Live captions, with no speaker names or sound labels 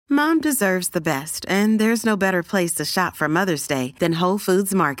Mom deserves the best, and there's no better place to shop for Mother's Day than Whole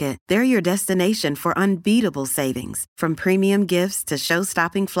Foods Market. They're your destination for unbeatable savings, from premium gifts to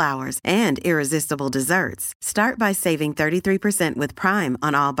show-stopping flowers and irresistible desserts. Start by saving 33% with Prime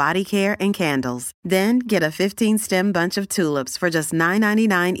on all body care and candles. Then get a 15-stem bunch of tulips for just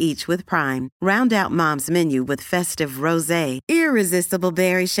 $9.99 each with Prime. Round out Mom's menu with festive rosé, irresistible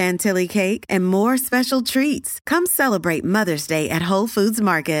berry chantilly cake, and more special treats. Come celebrate Mother's Day at Whole Foods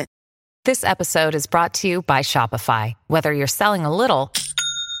Market. This episode is brought to you by Shopify. Whether you're selling a little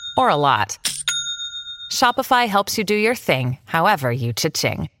or a lot, Shopify helps you do your thing, however you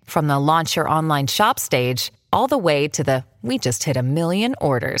cha-ching. From the launch your online shop stage, all the way to the we just hit 1 million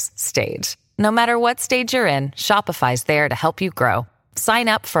orders stage. No matter what stage you're in, Shopify's there to help you grow. Sign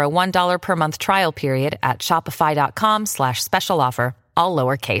up for a $1 per month trial period at shopify.com/special offer, all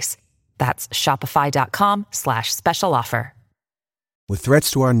lowercase. That's shopify.com/special offer. With threats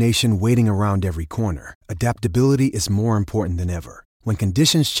to our nation waiting around every corner, adaptability is more important than ever. When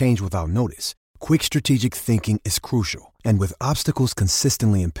conditions change without notice, quick strategic thinking is crucial. And with obstacles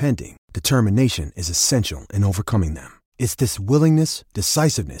consistently impending, determination is essential in overcoming them. It's this willingness,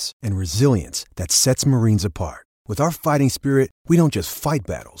 decisiveness, and resilience that sets Marines apart. With our fighting spirit, we don't just fight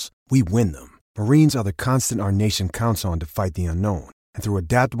battles, we win them. Marines are the constant our nation counts on to fight the unknown. And through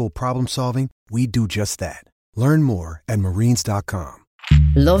adaptable problem solving, we do just that. Learn more at marines.com.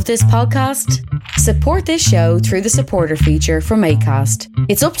 Love this podcast? Support this show through the supporter feature from Acast.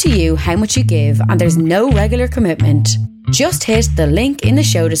 It's up to you how much you give, and there's no regular commitment. Just hit the link in the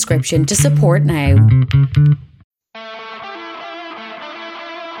show description to support now.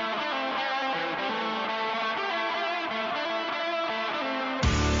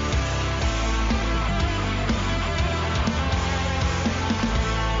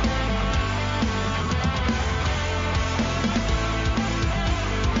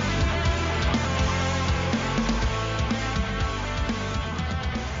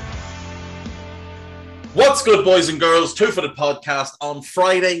 What's good, boys and girls? Two for the podcast on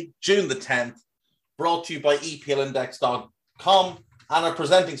Friday, June the 10th, brought to you by EPLindex.com and our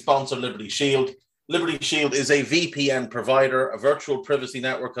presenting sponsor, Liberty Shield. Liberty Shield is a VPN provider. A virtual privacy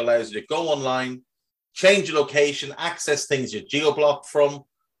network allows you to go online, change your location, access things you're geo-blocked from,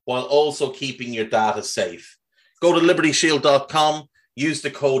 while also keeping your data safe. Go to libertyshield.com, use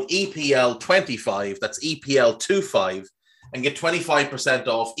the code EPL25, that's EPL25, and get 25%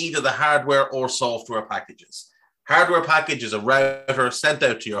 off either the hardware or software packages. Hardware package is a router sent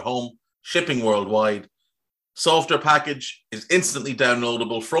out to your home, shipping worldwide. Software package is instantly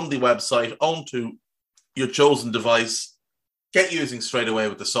downloadable from the website onto your chosen device. Get using straight away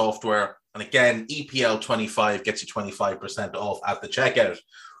with the software. And again, EPL25 gets you 25% off at the checkout.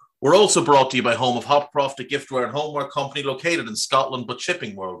 We're also brought to you by Home of Hopcroft, a giftware and homeware company located in Scotland but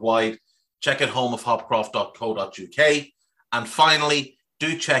shipping worldwide. Check out homeofhopcroft.co.uk. And finally,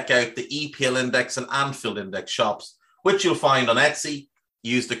 do check out the EPL Index and Anfield Index shops, which you'll find on Etsy.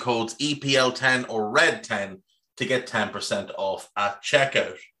 Use the codes EPL10 or RED10 to get 10% off at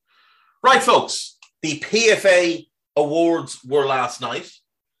checkout. Right, folks, the PFA Awards were last night,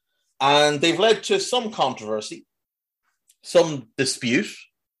 and they've led to some controversy, some dispute,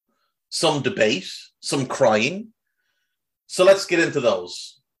 some debate, some crying. So let's get into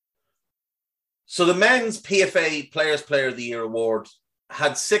those. So the men's PFA Players Player of the Year award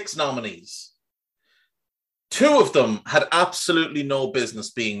had 6 nominees. 2 of them had absolutely no business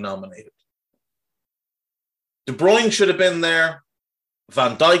being nominated. De Bruyne should have been there.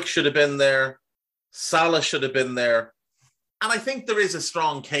 Van Dijk should have been there. Salah should have been there. And I think there is a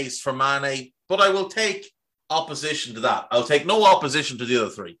strong case for Mane, but I will take opposition to that. I'll take no opposition to the other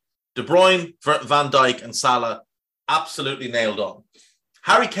 3. De Bruyne, Van Dijk, and Salah absolutely nailed on.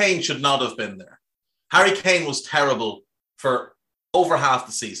 Harry Kane should not have been there. Harry Kane was terrible for over half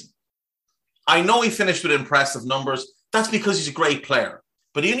the season. I know he finished with impressive numbers. That's because he's a great player.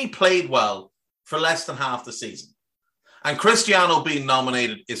 But he only played well for less than half the season. And Cristiano being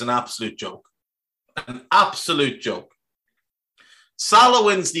nominated is an absolute joke. An absolute joke. Salah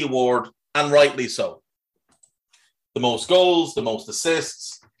wins the award, and rightly so. The most goals, the most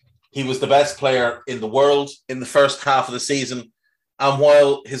assists. He was the best player in the world in the first half of the season. And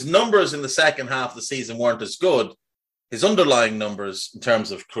while his numbers in the second half of the season weren't as good, his underlying numbers in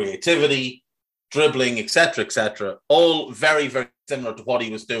terms of creativity, dribbling, etc., all very, very similar to what he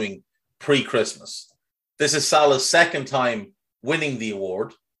was doing pre-Christmas. This is Salah's second time winning the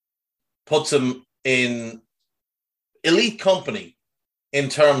award, puts him in elite company in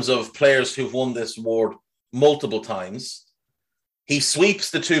terms of players who've won this award multiple times. He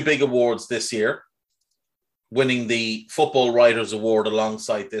sweeps the 2 big awards this year. winning the Football Writers Award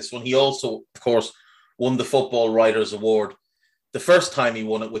alongside this one. He also, of course, won the Football Writers Award the first time he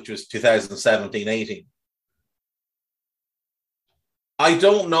won it, which was 2017-18. I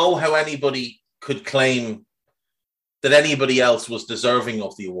don't know how anybody could claim that anybody else was deserving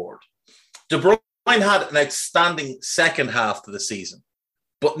of the award. De Bruyne had an outstanding second half to the season,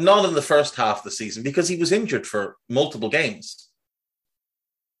 but not in the first half of the season because he was injured for multiple games.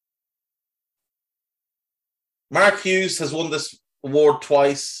 Mark Hughes has won this award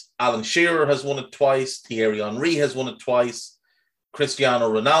twice. Alan Shearer has won it twice. Thierry Henry has won it twice.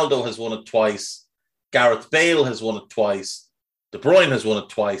 Cristiano Ronaldo has won it twice. Gareth Bale has won it twice. De Bruyne has won it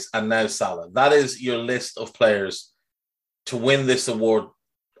twice. And now Salah. That is your list of players to win this award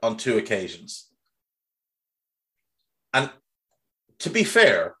on 2 occasions. And to be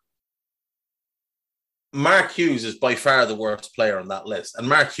fair, Mark Hughes is by far the worst player on that list. And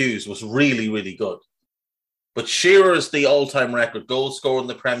Mark Hughes was really, really good. But Shearer is the all-time record goal scorer in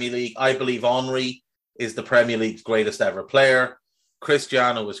the Premier League. I believe Henry is the Premier League's greatest ever player.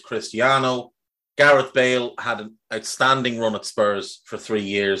 Cristiano is Cristiano. Gareth Bale had an outstanding run at Spurs for 3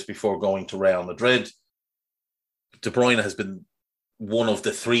 years before going to Real Madrid. De Bruyne has been one of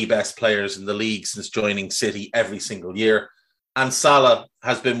the 3 best players in the league since joining City every single year. And Salah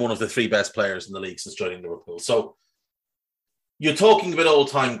has been one of the 3 best players in the league since joining Liverpool. So you're talking about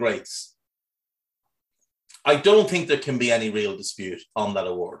all-time greats. I don't think there can be any real dispute on that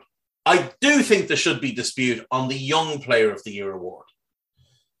award. I do think there should be dispute on the Young Player of the Year award.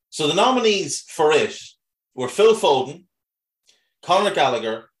 So the nominees for it were Phil Foden, Conor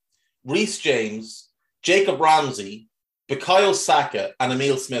Gallagher, Reece James, Jacob Ramsey, Bukayo Saka, and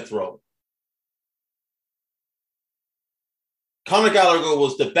Emile Smith-Rowe. Conor Gallagher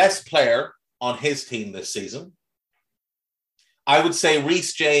was the best player on his team this season. I would say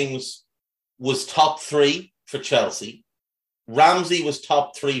Reece James was top 3 for Chelsea. Ramsey was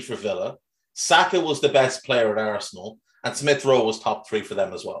top 3 for Villa. Saka was the best player at Arsenal. And Smith-Rowe was top 3 for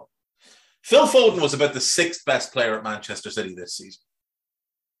them as well. Phil Foden was about the 6th best player at Manchester City this season.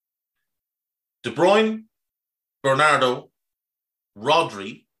 De Bruyne, Bernardo,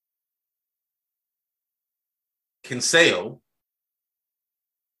 Rodri, Cancelo,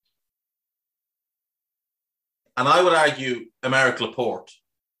 and I would argue Aymeric Laporte.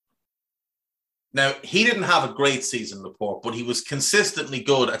 Now, he didn't have a great season, Laporte, but he was consistently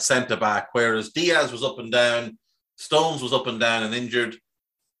good at centre-back, whereas Diaz was up and down, Stones was up and down and injured.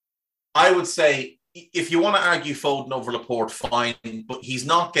 I would say, if you want to argue Foden over Laporte, fine, but he's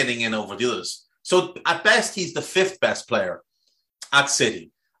not getting in over the others. So, at best, he's the 5th best player at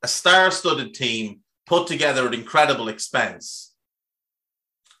City. A star-studded team put together at incredible expense.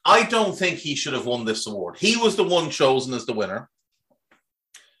 I don't think he should have won this award. He was the one chosen as the winner.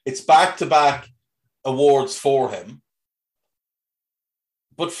 It's back-to-back awards for him.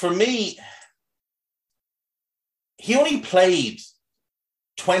 But for me, he only played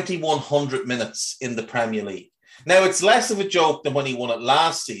 2,100 minutes in the Premier League. Now, it's less of a joke than when he won it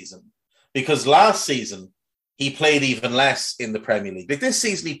last season, because last season he played even less in the Premier League. Like this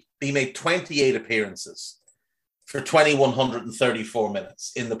season, he made 28 appearances for 2,134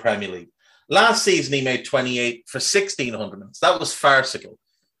 minutes in the Premier League. Last season, he made 28 for 1,600 minutes. That was farcical.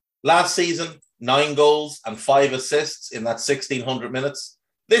 Last season, 9 goals and 5 assists in that 1,600 minutes.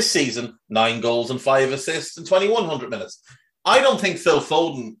 This season, 9 goals and 5 assists in 2,100 minutes. I don't think Phil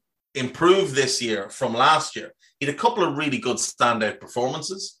Foden improved this year from last year. He had a couple of really good standout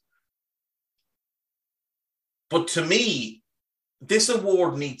performances. But to me, this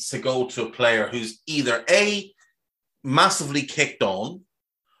award needs to go to a player who's either A, massively kicked on,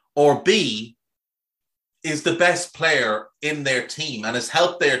 or B, is the best player in their team and has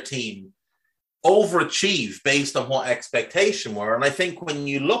helped their team overachieve based on what expectation were. And I think when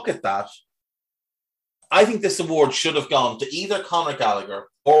you look at that, I think this award should have gone to either Conor Gallagher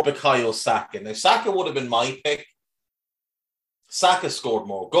or Bukayo Saka. Now, Saka would have been my pick. Saka scored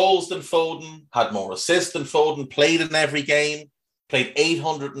more goals than Foden, had more assists than Foden, played in every game, played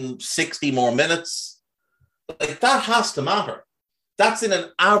 860 more minutes. Like, that has to matter. That's in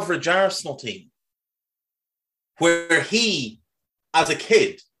an average Arsenal team where he, as a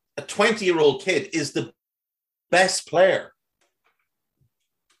kid, a 20-year-old kid, is the best player.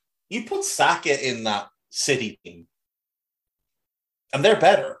 You put Saka in that City team, and they're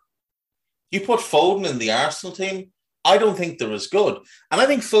better. You put Foden in the Arsenal team, I don't think they're as good. And I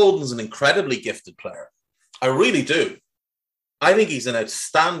think Foden's an incredibly gifted player. I really do. I think he's an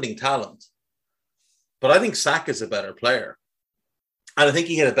outstanding talent. But I think Saka's a better player. And I think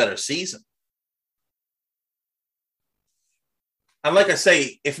he had a better season. And like I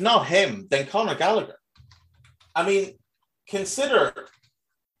say, if not him, then Conor Gallagher. I mean, consider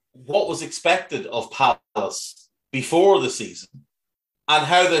what was expected of Palace before the season and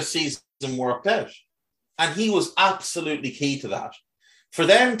how their season worked out. And he was absolutely key to that. For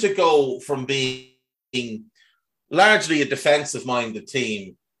them to go from being largely a defensive-minded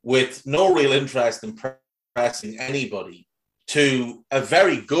team with no real interest in pressing anybody to a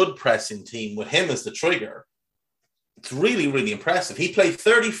very good pressing team with him as the trigger, it's really, really impressive. He played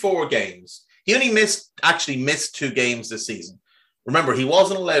 34 games. He only missed 2 games this season. Remember, he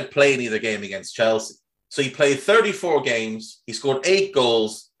wasn't allowed to play any other game against Chelsea. So he played 34 games. He scored 8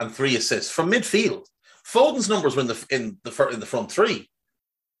 goals and 3 assists from midfield. Foden's numbers were in the front three.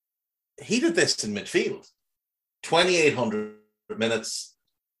 He did this in midfield. 2,800 minutes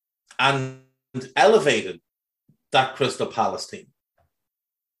and elevated that Crystal Palace team.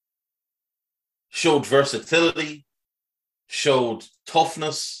 Showed versatility, showed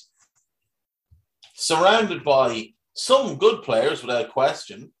toughness, surrounded by some good players without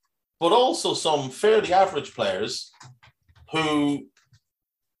question, but also some fairly average players who,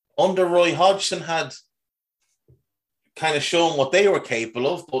 under Roy Hodgson, had kind of shown what they were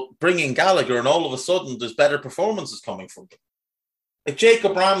capable of, but bringing Gallagher and all of a sudden there's better performances coming from them. Like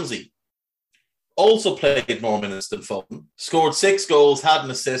Jacob Ramsey also played more minutes than Foden, scored 6 goals, had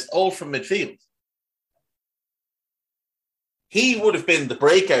an assist, all from midfield. He would have been the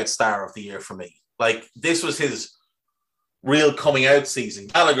breakout star of the year for me. Like, this was his real coming out season.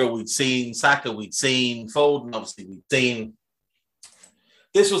 Gallagher we'd seen, Saka we'd seen, Foden obviously we'd seen.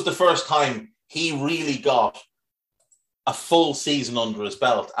 This was the first time he really got a full season under his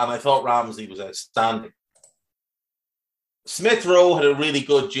belt, and I thought Ramsey was outstanding. Smith Rowe had a really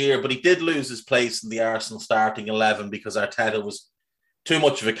good year, but he did lose his place in the Arsenal starting 11 because Arteta was too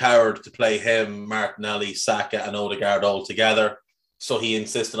much of a coward to play him, Martinelli, Saka and Odegaard all together, so he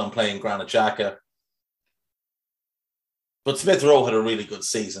insisted on playing Granit Xhaka. But Smith Rowe had a really good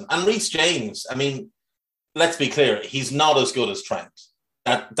season. And Reece James, I mean, let's be clear, he's not as good as Trent.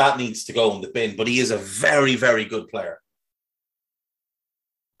 That needs to go in the bin, but he is a very, very good player.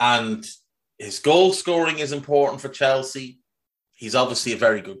 And his goal scoring is important for Chelsea. He's obviously a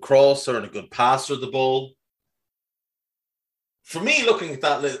very good crosser and a good passer of the ball. For me, looking at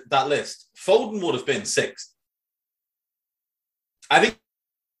that list, Foden would have been 6th. I think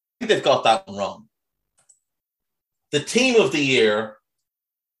they've got that one wrong. The team of the year,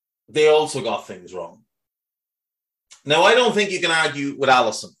 they also got things wrong. Now, I don't think you can argue with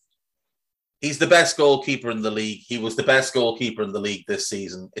Alisson. He's the best goalkeeper in the league. He was the best goalkeeper in the league this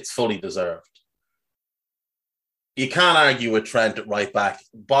season. It's fully deserved. You can't argue with Trent at right back.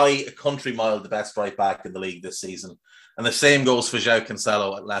 By a country mile, the best right back in the league this season. And the same goes for João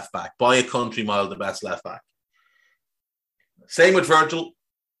Cancelo at left back. By a country mile, the best left back. Same with Virgil.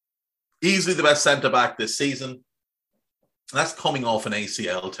 Easily the best centre back this season. That's coming off an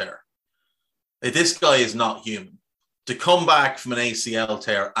ACL tear. This guy is not human. To come back from an ACL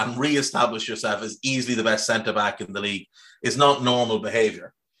tear and re-establish yourself as easily the best centre-back in the league is not normal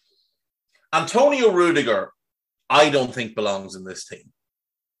behaviour. Antonio Rudiger, I don't think belongs in this team.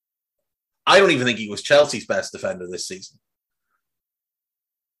 I don't even think he was Chelsea's best defender this season.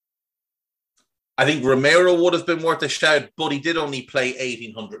 I think Romero would have been worth a shout, but he did only play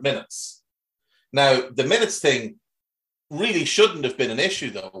 1,800 minutes. Now, the minutes thing really shouldn't have been an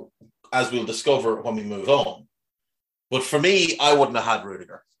issue, though, as we'll discover when we move on. But for me, I wouldn't have had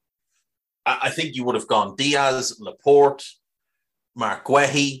Rudiger. I think you would have gone Diaz, Laporte, Mark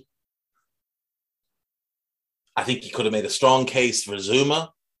Guehi. I think you could have made a strong case for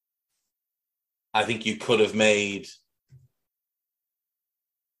Zuma. I think you could have made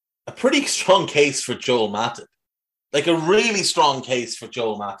a pretty strong case for Joel Matip. Like a really strong case for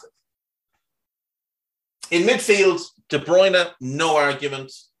Joel Matip. In midfield, De Bruyne, no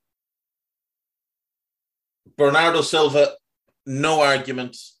argument. Bernardo Silva, no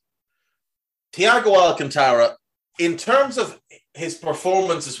argument. Thiago Alcantara, in terms of his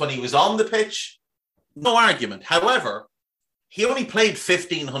performances when he was on the pitch, no argument. However, he only played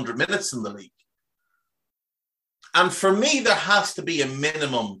 1,500 minutes in the league. And for me, there has to be a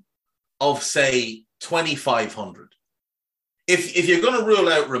minimum of, say, 2,500. If you're going to rule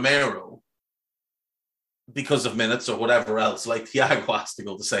out Romero because of minutes or whatever else, like Thiago has to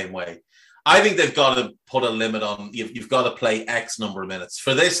go the same way. I think they've got to put a limit on, you've got to play X number of minutes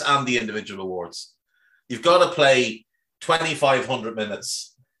for this and the individual awards. You've got to play 2,500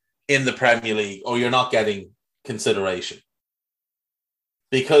 minutes in the Premier League or you're not getting consideration.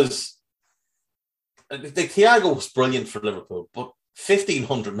 Because Thiago was brilliant for Liverpool, but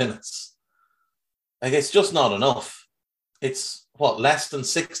 1,500 minutes, like it's just not enough. It's, less than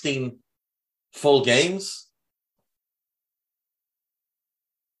 16 full games?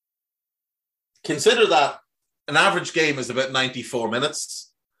 consider that an average game is about 94 minutes.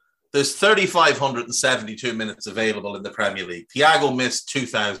 There's 3,572 minutes available in the Premier League. Thiago missed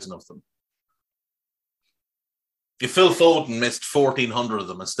 2,000 of them. If Phil Foden missed 1,400 of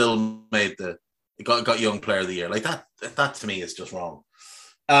them and still made got Young Player of the Year, like that to me is just wrong.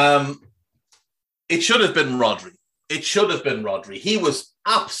 It should have been Rodri. He was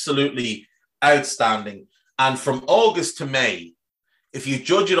absolutely outstanding. And from August to May, if you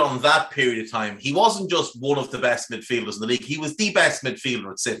judge it on that period of time, he wasn't just one of the best midfielders in the league. He was the best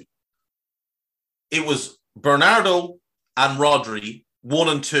midfielder at City. It was Bernardo and Rodri, 1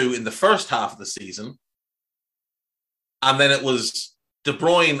 and 2 in the first half of the season. And then it was De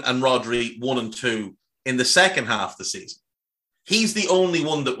Bruyne and Rodri, 1 and 2 in the second half of the season. He's the only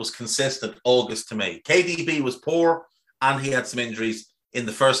one that was consistent August to May. KDB was poor and he had some injuries in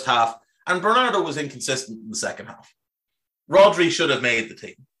the first half. And Bernardo was inconsistent in the second half. Rodri should have made the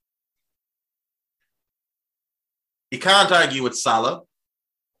team. You can't argue with Salah.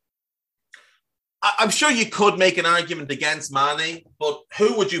 I'm sure you could make an argument against Mane, but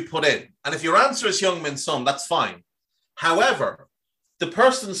who would you put in? And if your answer is Heung-min Son, that's fine. However, the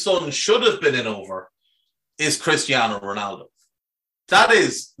person Son should have been in over is Cristiano Ronaldo. That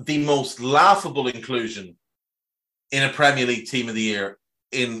is the most laughable inclusion in a Premier League Team of the Year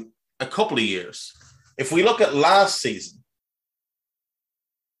in a couple of years. If we look at last season's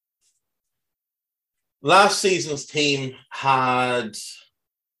team had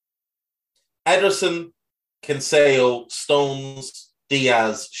Ederson, Cancelo, Stones,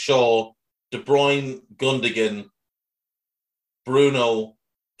 Diaz, Shaw, De Bruyne, Gundogan, Bruno,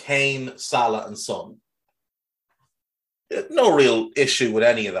 Kane, Salah, and Son. No real issue with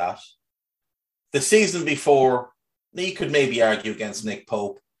any of that. The season before, you could maybe argue against Nick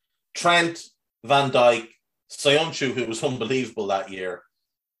Pope. Trent, Van Dijk, Soyuncu, who was unbelievable that year,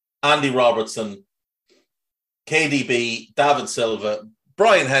 Andy Robertson, KDB, David Silva.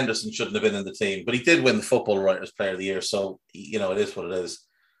 Brian Henderson shouldn't have been in the team, but he did win the Football Writers Player of the Year, so, you know, it is what it is.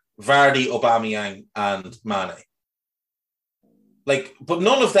 Vardy, Aubameyang, and Mane. But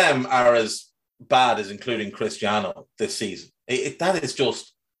none of them are as bad as including Cristiano this season. That is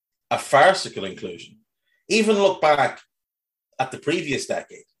just a farcical inclusion. Even look back at the previous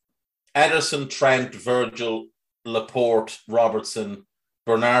decade. Ederson, Trent, Virgil, Laporte, Robertson,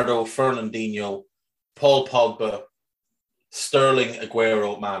 Bernardo, Fernandinho, Paul Pogba, Sterling,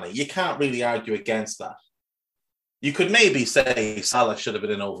 Aguero, Mane. You can't really argue against that. You could maybe say Salah should have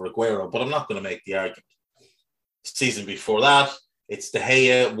been in over Aguero, but I'm not going to make the argument. Season before that, it's De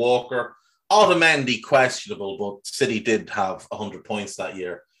Gea, Walker, Otamendi questionable, but City did have 100 points that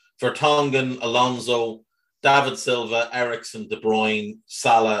year. Vertonghen, Alonso, David Silva, Eriksen, De Bruyne,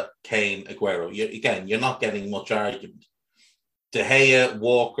 Salah, Kane, Aguero. You're not getting much argument. De Gea,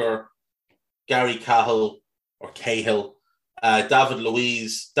 Walker, Gary Cahill, David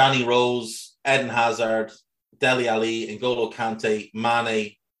Luiz, Danny Rose, Eden Hazard, Dele Alli, N'Golo Kante,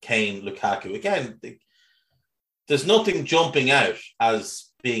 Mane, Kane, Lukaku. Again, there's nothing jumping out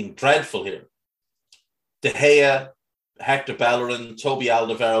as being dreadful here. De Gea, Hector Bellerin, Toby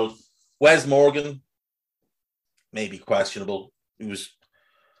Alderweireld, Wes Morgan, maybe questionable. He was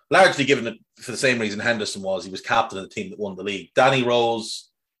largely given it for the same reason Henderson was. He was captain of the team that won the league. Danny Rose,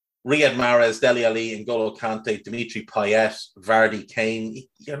 Riyad Mahrez, Dele Alli, N'Golo Kante, Dimitri Payet, Vardy, Kane.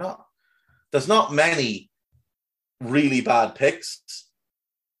 There's not many really bad picks.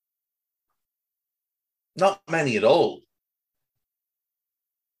 Not many at all.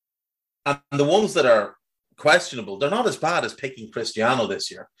 And the ones that are questionable, they're not as bad as picking Cristiano this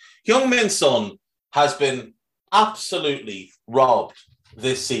year. Heung-min Son has been absolutely robbed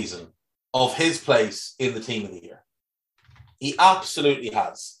this season of his place in the Team of the Year. He absolutely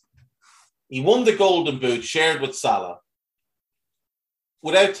has. He won the Golden Boot, shared with Salah,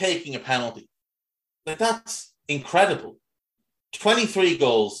 without taking a penalty. That's incredible. 23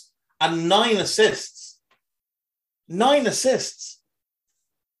 goals and 9 assists. 9 assists.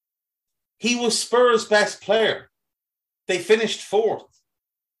 He was Spurs' best player. They finished 4th.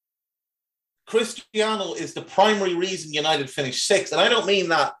 Cristiano is the primary reason United finished 6th. And I don't mean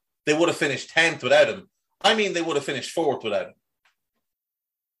that they would have finished 10th without him. I mean they would have finished 4th without him.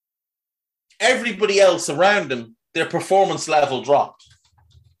 Everybody else around him, their performance level dropped.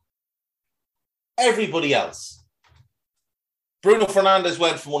 Everybody else. Bruno Fernandes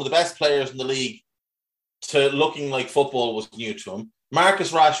went from one of the best players in the league to looking like football was new to him.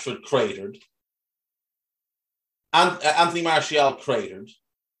 Marcus Rashford cratered. And Anthony Martial cratered.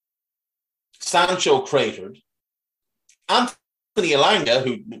 Sancho cratered. Anthony Elanga,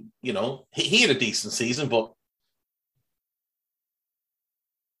 who, he had a decent season, but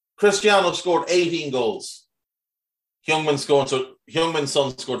Cristiano scored 18 goals. Heung-min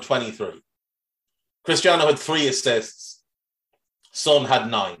Son scored 23. Cristiano had 3 assists. Son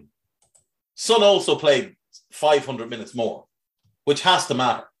had 9. Son also played 500 minutes more, which has to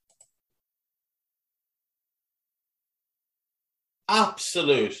matter.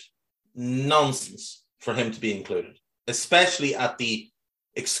 Absolute nonsense for him to be included, especially at the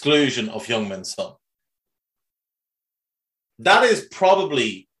exclusion of Heung-min Son. That is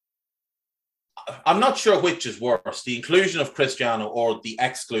probably, I'm not sure which is worse, the inclusion of Cristiano or the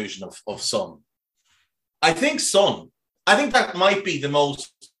exclusion of Son. I think Son, I think that might be the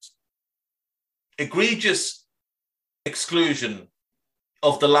most egregious exclusion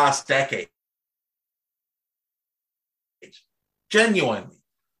of the last decade. Genuinely.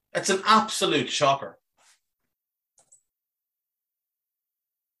 It's an absolute shocker.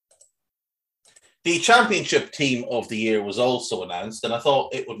 The championship team of the year was also announced, and I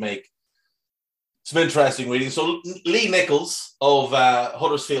thought it would make some interesting reading. So Lee Nichols of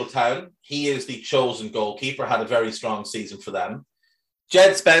Huddersfield Town, he is the chosen goalkeeper, had a very strong season for them.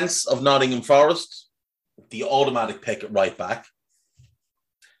 Jed Spence of Nottingham Forest, the automatic pick at right back.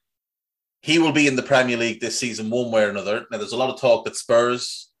 He will be in the Premier League this season one way or another. Now, there's a lot of talk that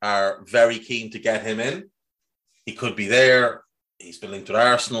Spurs are very keen to get him in. He could be there. He's been linked with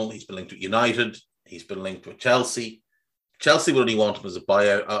Arsenal. He's been linked with United. He's been linked with Chelsea. Chelsea would only want him as a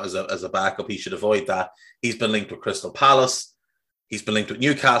buyout, as a backup. He should avoid that. He's been linked with Crystal Palace. He's been linked with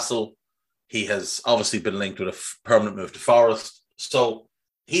Newcastle. He has obviously been linked with a permanent move to Forest. So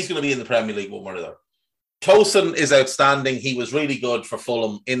he's going to be in the Premier League one way or another. Tosin is outstanding. He was really good for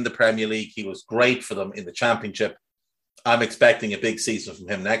Fulham in the Premier League. He was great for them in the Championship. I'm expecting a big season from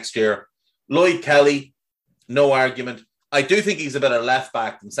him next year. Lloyd Kelly, no argument. I do think he's a better left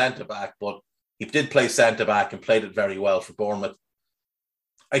back than centre back, but he did play centre back and played it very well for Bournemouth.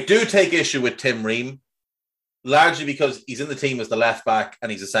 I do take issue with Tim Ream, largely because he's in the team as the left back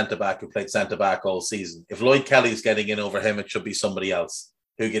and he's a centre back who played centre back all season. If Lloyd Kelly's getting in over him, it should be somebody else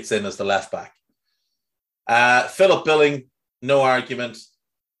who gets in as the left back. Philip Billing, no argument.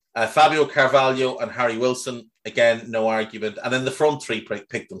 Fabio Carvalho and Harry Wilson, again, no argument. And then the front three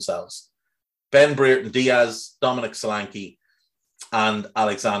pick themselves. Ben Brereton Diaz, Dominic Solanke, and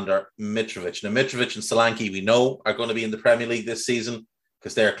Alexander Mitrovic. Now, Mitrovic and Solanke, we know, are going to be in the Premier League this season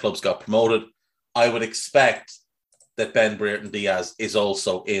because their clubs got promoted. I would expect that Ben Brereton Diaz is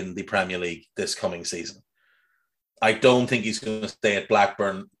also in the Premier League this coming season. I don't think he's going to stay at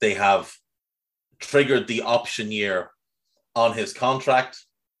Blackburn. They have triggered the option year on his contract.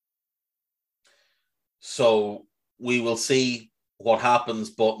 So we will see what happens,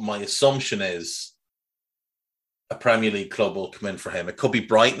 but my assumption is a Premier League club will come in for him. It could be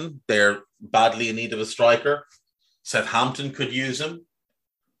Brighton. They're badly in need of a striker. Southampton could use him.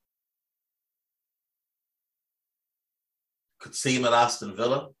 Could see him at Aston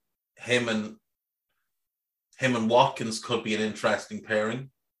Villa. Him and Watkins could be an interesting pairing.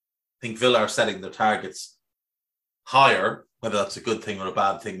 I think Villa are setting their targets higher. Whether that's a good thing or a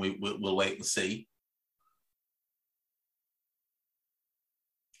bad thing, we'll wait and see.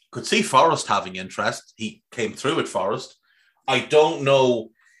 Could see Forest having interest. He came through at Forest. I don't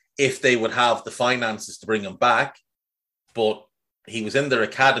know if they would have the finances to bring him back, but he was in their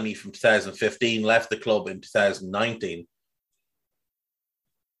academy from 2015, left the club in 2019.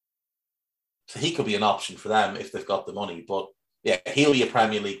 So he could be an option for them if they've got the money. But yeah, he'll be a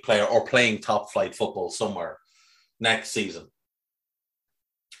Premier League player or playing top flight football somewhere next season.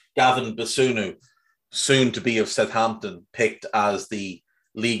 Gavin Basunu, soon to be of Southampton, picked as the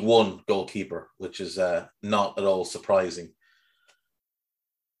League One goalkeeper, which is not at all surprising.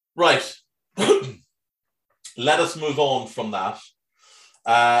 Right. Let us move on from that.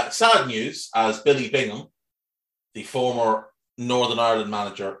 Sad news, as Billy Bingham, the former Northern Ireland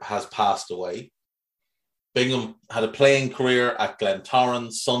manager, has passed away. Bingham had a playing career at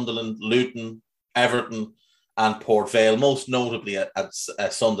Glentoran, Sunderland, Luton, Everton, and Port Vale, most notably at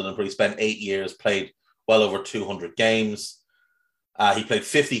Sunderland, where he spent 8 years, played well over 200 games. He played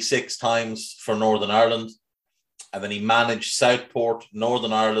 56 times for Northern Ireland, and then he managed Southport,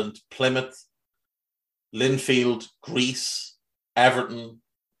 Northern Ireland, Plymouth, Linfield, Greece, Everton,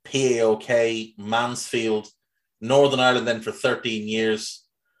 PAOK, Mansfield, Northern Ireland then for 13 years,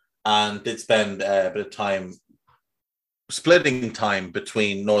 and did spend a bit of time splitting time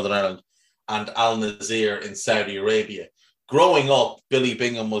between Northern Ireland and Al Nazir in Saudi Arabia. Growing up, Billy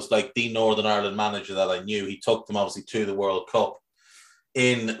Bingham was like the Northern Ireland manager that I knew. He took them obviously to the World Cup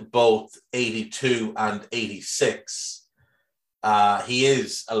in both 82 and 86. He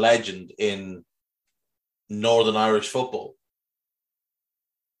is a legend in Northern Irish football.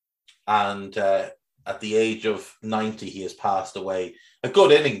 And at the age of 90, he has passed away. A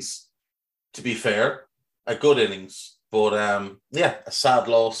good innings, to be fair. A good innings. But a sad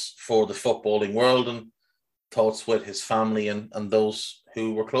loss for the footballing world, and thoughts with his family and those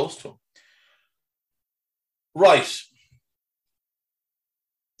who were close to him. Right.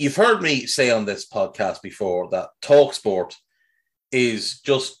 You've heard me say on this podcast before that TalkSport is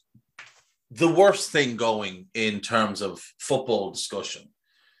just the worst thing going in terms of football discussion.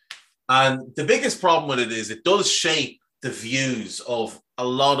 And the biggest problem with it is it does shape the views of a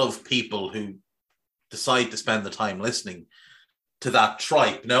lot of people who decide to spend the time listening to that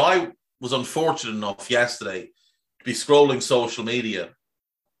tripe. Now, I was unfortunate enough yesterday to be scrolling social media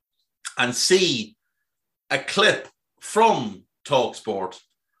and see a clip from TalkSport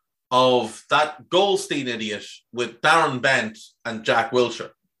of that Goldstein idiot with Darren Bent and Jack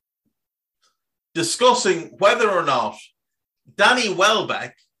Wilshere discussing whether or not Danny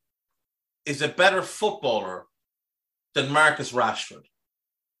Welbeck is a better footballer than Marcus Rashford.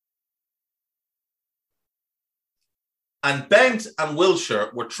 And Bent and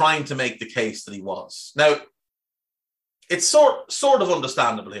Wilshere were trying to make the case that he was. Now, it's sort of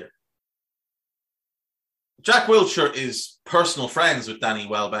understandable here. Jack Wilshere is personal friends with Danny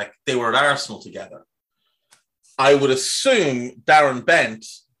Welbeck. They were at Arsenal together. I would assume Darren Bent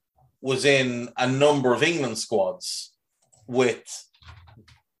was in a number of England squads with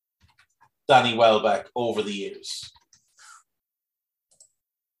Danny Welbeck over the years.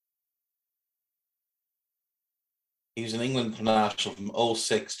 He was in England international from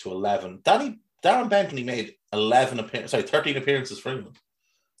 06 to 11. Darren Bent only made 13 appearances for England.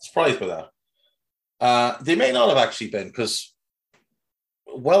 Surprised by that. They may not have actually been, because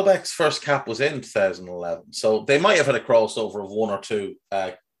Welbeck's first cap was in 2011. So they might have had a crossover of one or two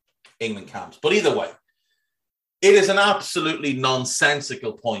England camps. But either way, it is an absolutely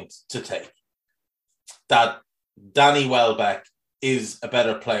nonsensical point to take that Danny Welbeck is a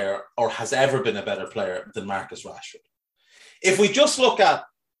better player or has ever been a better player than Marcus Rashford. If we just look at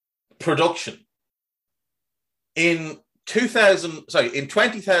production, in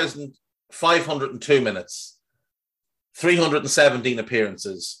 20,502 minutes, 317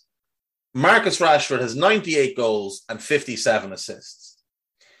 appearances, Marcus Rashford has 98 goals and 57 assists.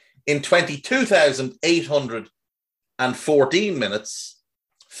 In 22,814 minutes,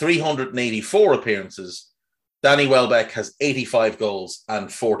 384 appearances, Danny Welbeck has 85 goals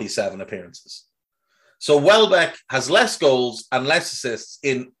and 47 appearances. So Welbeck has less goals and less assists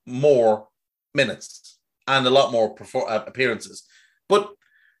in more minutes and a lot more appearances. But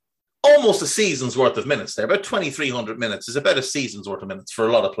almost a season's worth of minutes there. About 2,300 minutes is about a season's worth of minutes for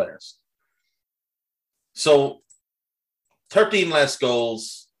a lot of players. So 13 less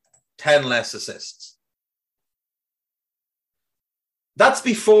goals, 10 less assists. That's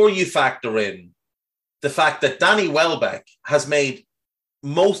before you factor in the fact that Danny Welbeck has made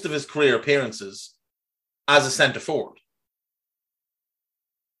most of his career appearances as a centre forward.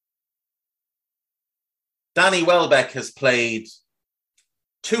 Danny Welbeck has played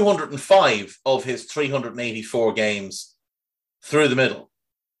 205 of his 384 games through the middle.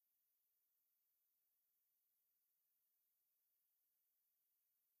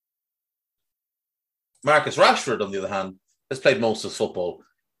 Marcus Rashford, on the other hand, has played most of his football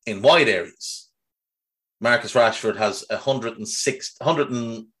in wide areas. Marcus Rashford has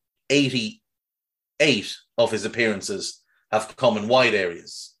 188 of his appearances have come in wide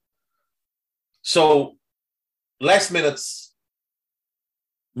areas. So less minutes,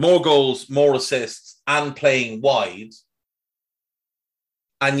 more goals, more assists, and playing wide.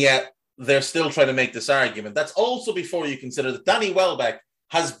 And yet they're still trying to make this argument. That's also before you consider that Danny Welbeck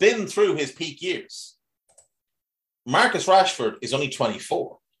has been through his peak years. Marcus Rashford is only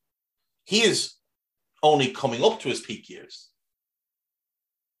 24. He is only coming up to his peak years.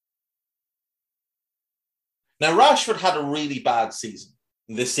 Now, Rashford had a really bad season.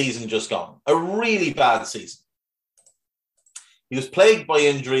 This season just gone. A really bad season. He was plagued by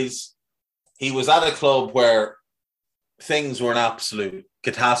injuries. He was at a club where things were an absolute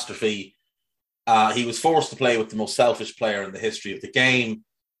catastrophe. He was forced to play with the most selfish player in the history of the game.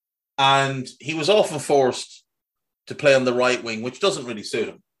 And he was often forced to play on the right wing, which doesn't really suit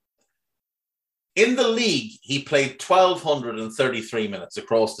him. In the league, he played 1,233 minutes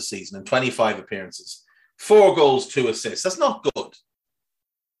across the season in 25 appearances. 4 goals, 2 assists. That's not good.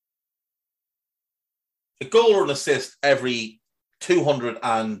 A goal or an assist every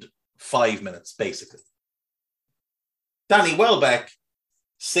 205 minutes, basically. Danny Welbeck,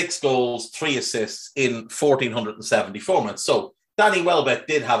 6 goals, 3 assists in 1,474 minutes. So Danny Welbeck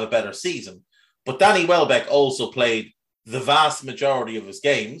did have a better season, but Danny Welbeck also played the vast majority of his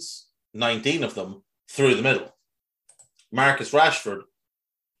games 19 of them through the middle. Marcus Rashford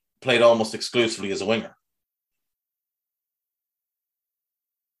played almost exclusively as a winger.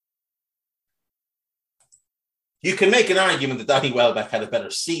 You can make an argument that Danny Welbeck had a better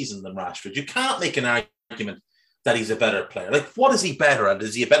season than Rashford. You can't make an argument that he's a better player. Like, what is he better at?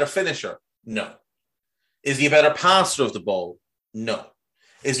 Is he a better finisher? No. Is he a better passer of the ball? No.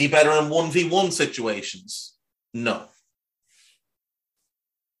 Is he better in 1v1 situations? No.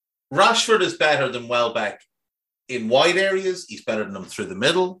 Rashford is better than Welbeck in wide areas. He's better than him through the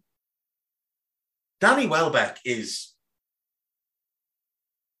middle. Danny Welbeck is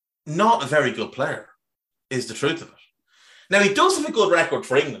not a very good player, is the truth of it. Now, he does have a good record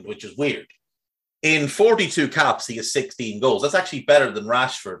for England, which is weird. In 42 caps, he has 16 goals. That's actually better than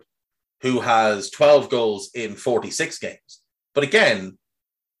Rashford, who has 12 goals in 46 games. But again,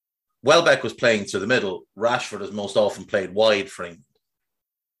 Welbeck was playing through the middle. Rashford has most often played wide for England.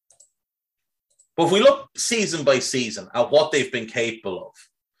 But if we look season by season at what they've been capable of,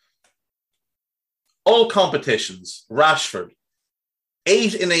 all competitions, Rashford,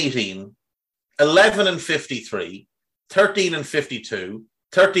 8 in 18, 11 in 53, 13 in 52,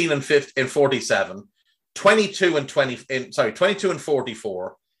 13 in 47, 22 in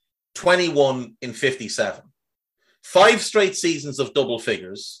 44, 21 in 57. 5 straight seasons of double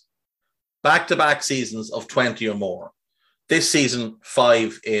figures, back-to-back seasons of 20 or more. This season,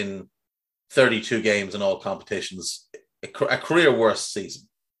 5 in 32 games in all competitions, a career worst season.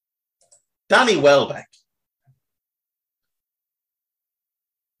 Danny Welbeck,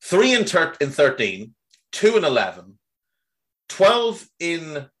 3 in 13, 2 in 11, 12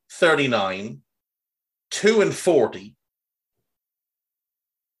 in 39, 2 in 40.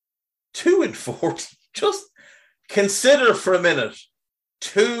 2 in 40. Just consider for a minute.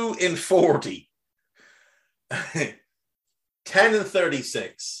 2 in 40. 10 in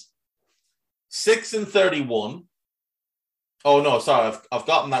 36. 6 in 31. Oh, no, sorry, I've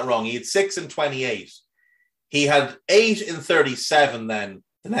gotten that wrong. He had 6 in 28. He had 8 in 37 then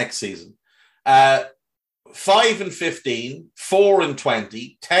the next season. 5 in 15, 4 in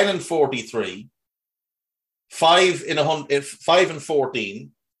 20, 10 in 43, 5 in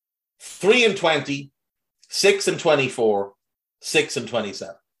 14, 3 in 20, 6 in 24, 6 in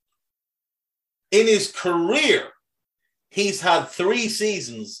 27. In his career, he's had 3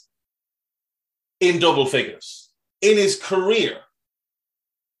 seasons in double figures. In his career.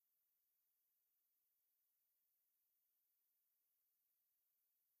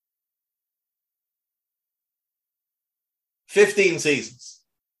 "15 seasons,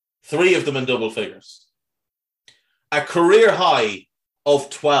 3 of them in double figures. A career high of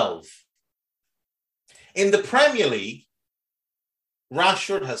 12. In the Premier League,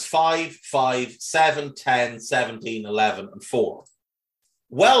 Rashford has 5, 5, 7, 10, 17, 11, and 4.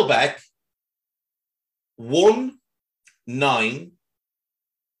 Welbeck, 1, 9,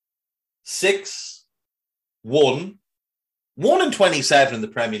 6, 1. 1 in 27 in the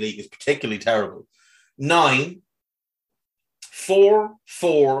Premier League is particularly terrible. 9, 4,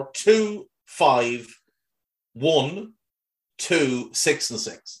 4, 2, 5, 1, 2, 6, and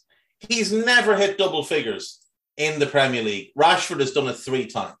 6. He's never hit double figures in the Premier League. Rashford has done it 3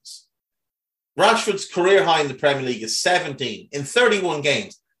 times. Rashford's career high in the Premier League is 17 in 31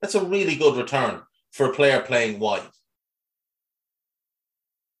 games. That's a really good return for a player playing wide.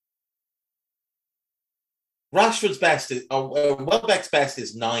 Welbeck's best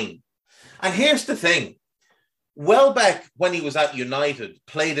is 9. And here's the thing. Welbeck, when he was at United,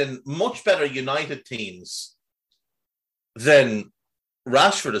 played in much better United teams than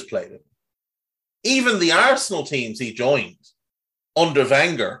Rashford has played in. Even the Arsenal teams he joined under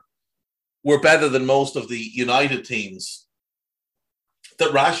Wenger were better than most of the United teams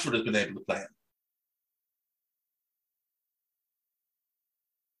that Rashford has been able to play in.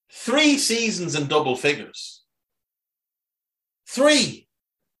 3 seasons in double figures. 3.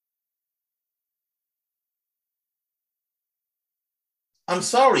 I'm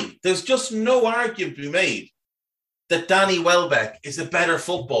sorry, there's just no argument to be made that Danny Welbeck is a better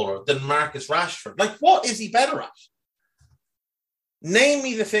footballer than Marcus Rashford. Like, what is he better at? Name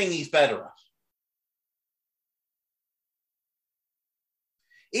me the thing he's better at.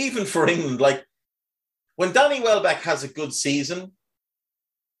 Even for England, like, when Danny Welbeck has a good season,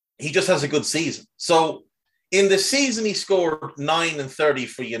 he just has a good season. So, in the season he scored 9 and 30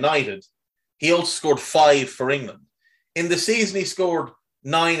 for United, he also scored 5 for England. In the season he scored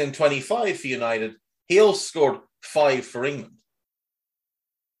 9 and 25 for United, he also scored 5 for England.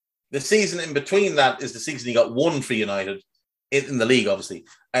 The season in between that is the season he got 1 for United in the league, obviously.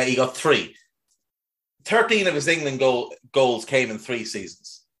 He got 3. 13 of his England goals came in 3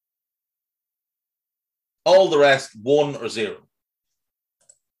 seasons. All the rest, 1 or 0.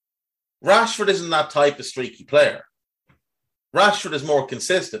 Rashford isn't that type of streaky player. Rashford is more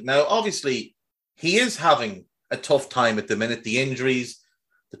consistent. Now, obviously, he is having a tough time at the minute. The injuries,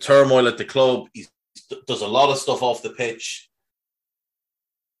 the turmoil at the club. He does a lot of stuff off the pitch.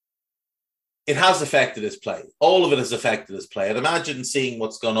 It has affected his play. All of it has affected his play. I'd imagine seeing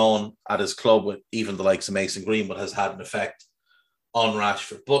what's gone on at his club with even the likes of Mason Greenwood has had an effect on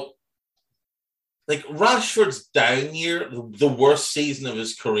Rashford. But like Rashford's down year, the worst season of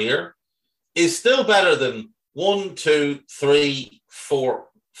his career, is still better than 1, 2, 3, 4,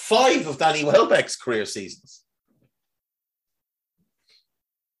 5 of Danny Welbeck's career seasons.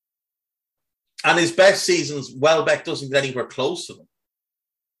 And his best seasons, Welbeck doesn't get anywhere close to them.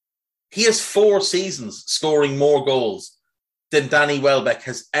 He has 4 seasons scoring more goals than Danny Welbeck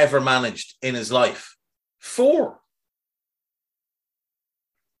has ever managed in his life. 4.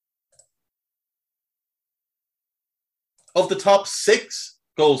 Of the top 6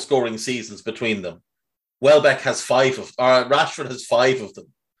 goal-scoring seasons between them, Welbeck has 5 of, or Rashford has 5 of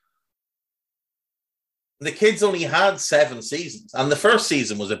them. The kids only had 7 seasons, and the first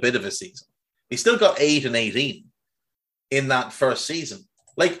season was a bit of a season. He still got 8 and 18 in that first season.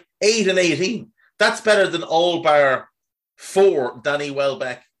 Like 8 and 18, that's better than all bar 4 Danny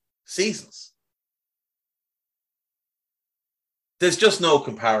Welbeck seasons. There's just no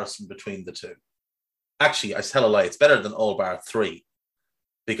comparison between the two. Actually, I tell a lie, it's better than all bar 3.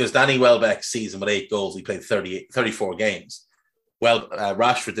 Because Danny Welbeck's season with 8 goals, he played 34 games. Well,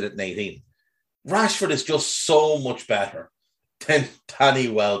 Rashford did it in 18. Rashford is just so much better than Danny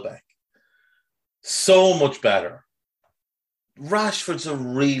Welbeck. So much better. Rashford's a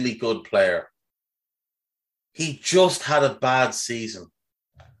really good player. He just had a bad season.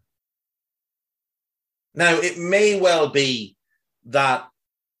 Now, it may well be that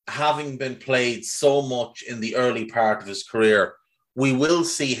having been played so much in the early part of his career, we will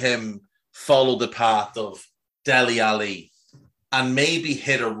see him follow the path of Dele Alli and maybe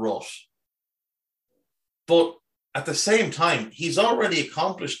hit a rut. But at the same time, he's already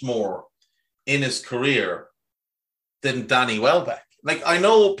accomplished more in his career than Danny Welbeck. Like, I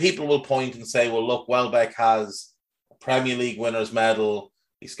know people will point and say, well, look, Welbeck has a Premier League winners medal.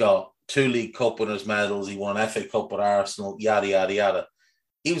 He's got 2 League Cup winners medals. He won an FA Cup with Arsenal, yada, yada, yada.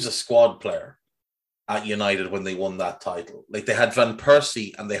 He was a squad player at United when they won that title. Like, they had Van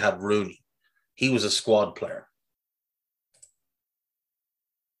Persie and they had Rooney. He was a squad player.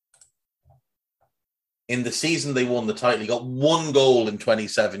 In the season they won the title, he got 1 goal in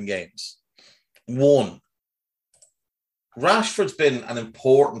 27 games. 1. Rashford's been an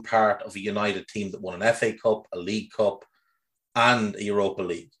important part of a United team that won an FA Cup, a League Cup, and a Europa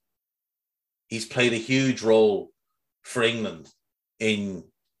League. He's played a huge role for England in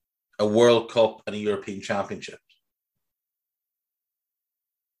a World Cup and a European Championship.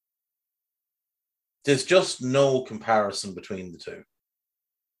 There's just no comparison between the two.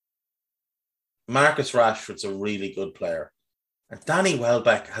 Marcus Rashford's a really good player. And Danny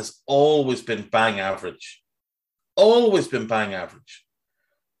Welbeck has always been bang average. Always been bang average.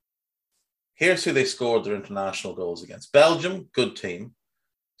 Here's who they scored their international goals against. Belgium, good team.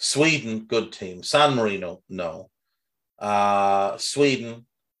 Sweden, good team. San Marino, no. Sweden.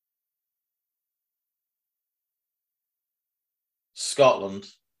 Scotland.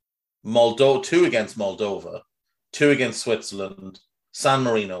 Moldova, 2 against Moldova. 2 against Switzerland. San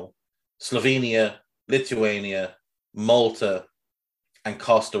Marino. Slovenia, Lithuania, Malta, and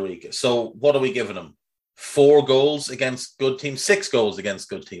Costa Rica. So what are we giving them? 4 goals against good teams, 6 goals against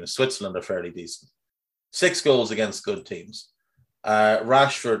good teams. Switzerland are fairly decent. 6 goals against good teams.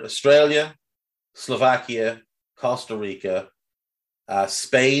 Rashford, Australia, Slovakia, Costa Rica,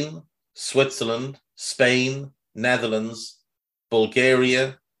 Spain, Switzerland, Spain, Netherlands,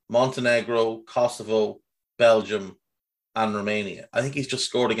 Bulgaria, Montenegro, Kosovo, Belgium, and Romania. I think he's just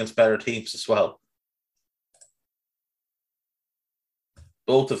scored against better teams as well.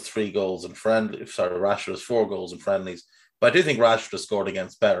 Both have 3 goals in friendlies. Sorry, Rashford has 4 goals in friendlies. But I do think Rashford has scored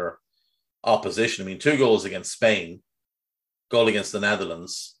against better opposition. I mean, 2 goals against Spain, goal against the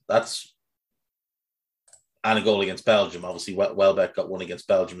Netherlands, and a goal against Belgium. Obviously, Welbeck got 1 against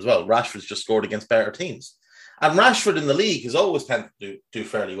Belgium as well. Rashford's just scored against better teams. And Rashford in the league has always tended to do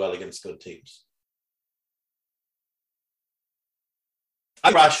fairly well against good teams.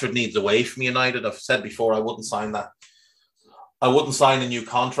 Rashford needs away from United. I've said before, I wouldn't sign that. I wouldn't sign a new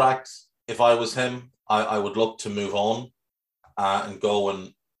contract if I was him. I would look to move on and go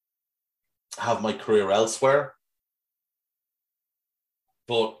and have my career elsewhere.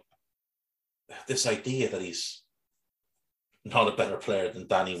 But this idea that he's not a better player than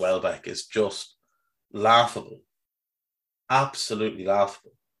Danny Welbeck is just laughable. Absolutely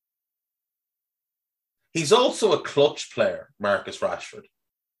laughable. He's also a clutch player, Marcus Rashford.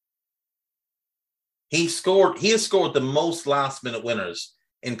 He has scored the most last-minute winners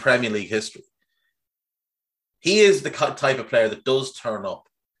in Premier League history. He is the type of player that does turn up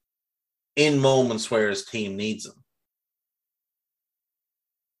in moments where his team needs him.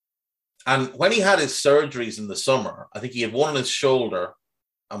 And when he had his surgeries in the summer, I think he had one on his shoulder,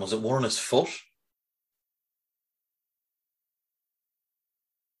 and was it one on his foot?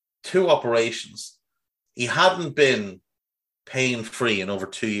 2 operations. He hadn't been pain-free in over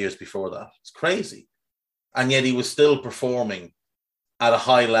 2 years before that. It's crazy. And yet he was still performing at a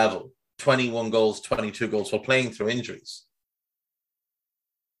high level, 21 goals, 22 goals, while playing through injuries.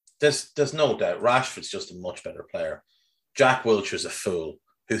 There's no doubt. Rashford's just a much better player. Jack Wilshere's a fool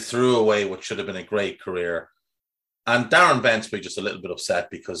who threw away what should have been a great career. And Darren Bensby just a little bit upset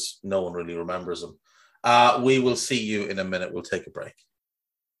because no one really remembers him. We will see you in a minute. We'll take a break.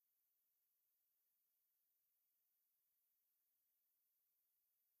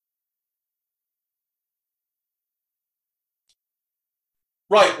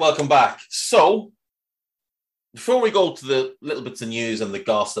 Right, welcome back. So, before we go to the little bits of news and the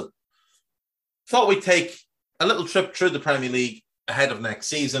gossip, thought we'd take a little trip through the Premier League ahead of next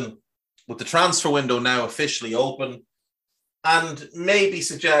season, with the transfer window now officially open, and maybe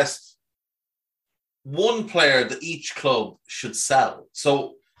suggest one player that each club should sell.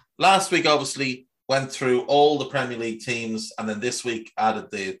 So, last week, obviously, went through all the Premier League teams, and then this week added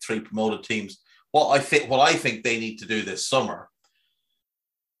the 3 promoted teams. What I think they need to do this summer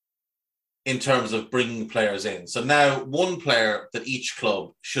in terms of bringing players in. So now one player that each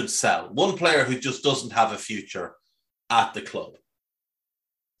club should sell. One player who just doesn't have a future at the club.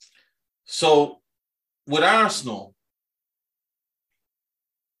 So with Arsenal,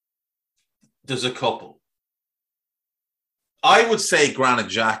 there's a couple. I would say Granit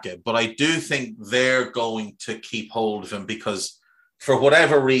Xhaka, but I do think they're going to keep hold of him because for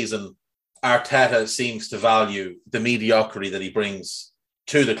whatever reason, Arteta seems to value the mediocrity that he brings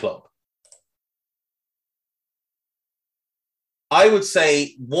to the club. I would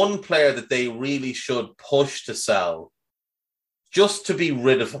say one player that they really should push to sell, just to be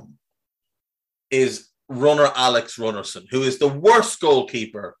rid of him, is runner Alex Runnarsson, who is the worst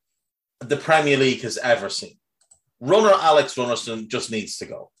goalkeeper the Premier League has ever seen. Runner Alex Runnarsson just needs to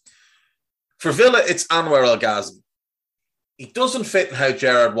go. For Villa, it's Anwar El Ghazi. He doesn't fit in how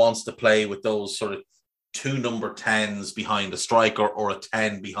Gerrard wants to play with those sort of 2 number 10s behind a striker or a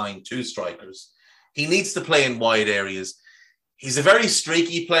 10 behind 2 strikers. He needs to play in wide areas. He's a very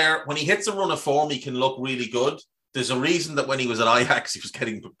streaky player. When he hits a run of form, he can look really good. There's a reason that when he was at Ajax, he was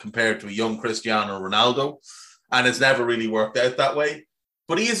getting compared to a young Cristiano Ronaldo, and it's never really worked out that way.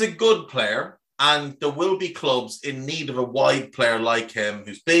 But he is a good player, and there will be clubs in need of a wide player like him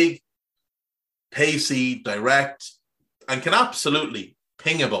who's big, pacey, direct, and can absolutely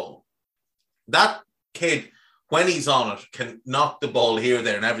ping a ball. That kid, when he's on it, can knock the ball here,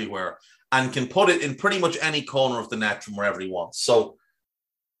 there, and everywhere, and can put it in pretty much any corner of the net from wherever he wants. So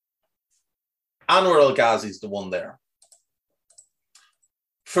Anwar El Ghazi is the one there.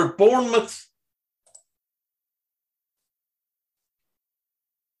 For Bournemouth,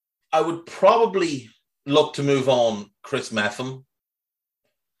 I would probably look to move on Chris Metham.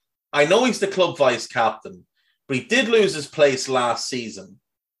 I know he's the club vice captain, but he did lose his place last season.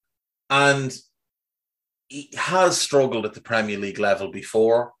 And he has struggled at the Premier League level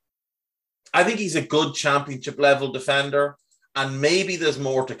before. I think he's a good championship level defender, and maybe there's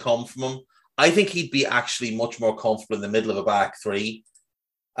more to come from him. I think he'd be actually much more comfortable in the middle of a back 3,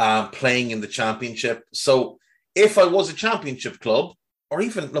 playing in the championship. So if I was a championship club, or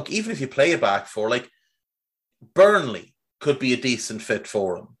even if you play a back 4, like Burnley could be a decent fit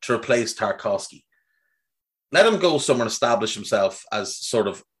for him to replace Tarkowski. Let him go somewhere and establish himself as sort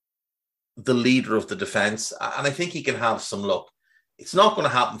of the leader of the defence, and I think he can have some luck. It's not going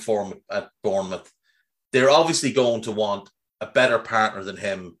to happen for him at Bournemouth. They're obviously going to want a better partner than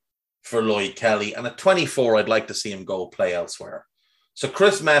him for Lloyd Kelly. And at 24, I'd like to see him go play elsewhere. So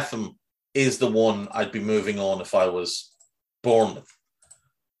Chris Metham is the one I'd be moving on if I was Bournemouth.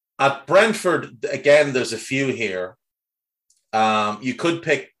 At Brentford, again, there's a few here. You could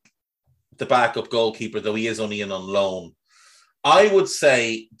pick the backup goalkeeper, though he is only in on loan. I would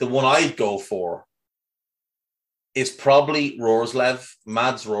say the one I'd go for is probably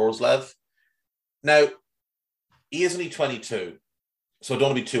Mads Roerslev. Now, he is only 22, so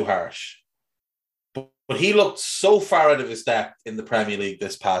don't be too harsh. But he looked so far out of his depth in the Premier League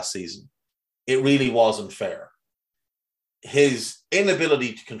this past season. It really wasn't fair. His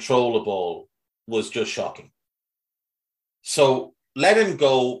inability to control the ball was just shocking. So let him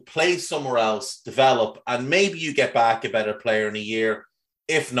go, play somewhere else, develop, and maybe you get back a better player in a year.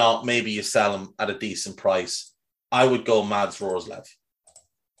 If not, maybe you sell him at a decent price. I would go Mads Roerslev.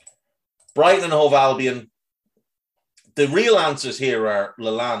 Brighton and Hove Albion. The real answers here are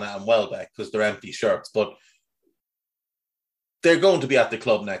Lallana and Welbeck because they're empty shirts, but they're going to be at the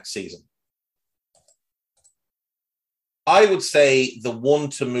club next season. I would say the one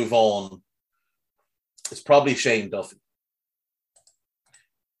to move on is probably Shane Duffy.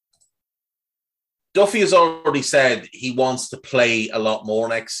 Duffy has already said he wants to play a lot more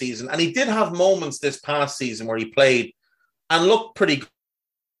next season, and he did have moments this past season where he played and looked pretty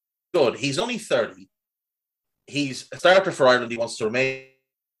good. He's only 30. He's a starter for Ireland. He wants to remain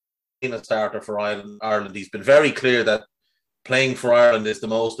a starter for Ireland. He's been very clear that playing for Ireland is the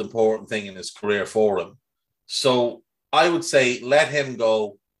most important thing in his career for him. So I would say let him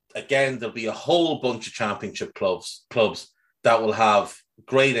go. Again, there'll be a whole bunch of championship clubs that will have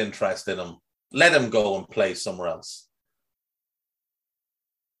great interest in him. Let him go and play somewhere else.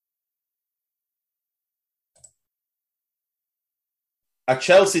 At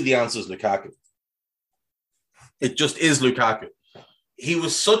Chelsea, the answer is Lukaku. It just is Lukaku. He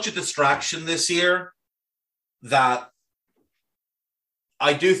was such a distraction this year that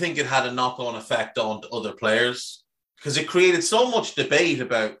I do think it had a knock-on effect on other players because it created so much debate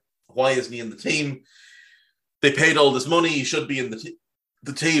about why isn't he in the team? They paid all this money. He should be in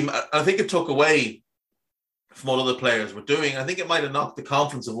the team. I think it took away from what other players were doing. I think it might have knocked the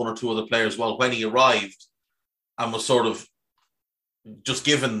confidence of one or two other players when he arrived and was sort of just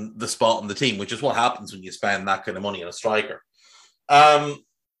given the spot on the team, which is what happens when you spend that kind of money on a striker.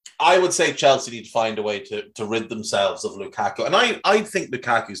 I would say Chelsea need to find a way to rid themselves of Lukaku. And I think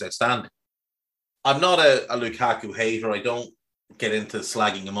Lukaku's outstanding. I'm not a Lukaku hater. I don't get into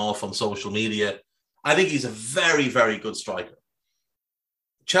slagging him off on social media. I think he's a very, very good striker.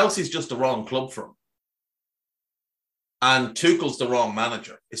 Chelsea's just the wrong club for him. And Tuchel's the wrong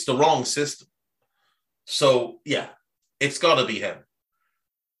manager. It's the wrong system. So, yeah, it's got to be him.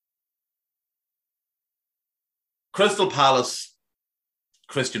 Crystal Palace,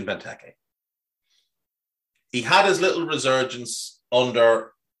 Christian Benteke. He had his little resurgence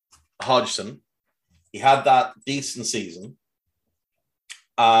under Hodgson. He had that decent season.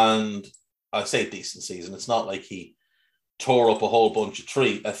 And I say decent season. It's not like he tore up a whole bunch of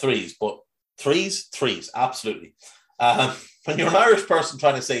threes, but threes, absolutely. When you're an Irish person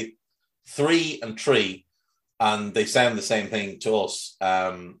trying to say 3 and 3, and they sound the same thing to us,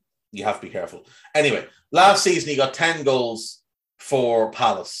 you have to be careful. Anyway, last season he got 10 goals for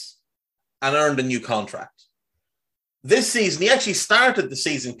Palace and earned a new contract. This season, he actually started the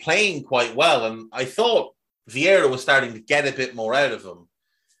season playing quite well, and I thought Vieira was starting to get a bit more out of him.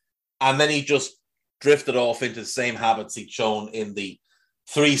 And then he just drifted off into the same habits he'd shown in the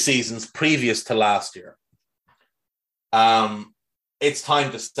 3 seasons previous to last year. It's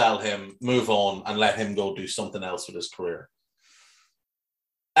time to sell him, move on, and let him go do something else with his career.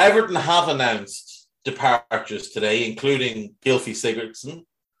 Everton have announced departures today, including Gylfi Sigurdsson.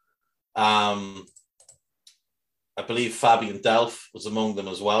 I believe Fabian Delph was among them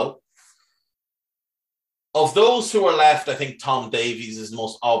as well. Of those who are left, I think Tom Davies is the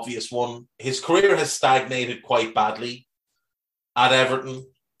most obvious one. His career has stagnated quite badly at Everton.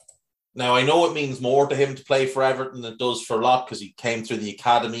 Now, I know it means more to him to play for Everton than it does for Locke because he came through the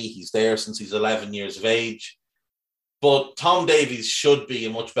academy. He's there since he's 11 years of age. But Tom Davies should be a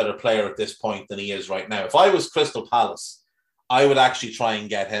much better player at this point than he is right now. If I was Crystal Palace, I would actually try and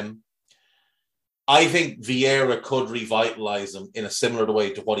get him. I think Vieira could revitalise him in a similar way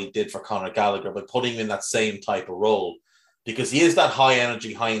to what he did for Conor Gallagher by putting him in that same type of role because he is that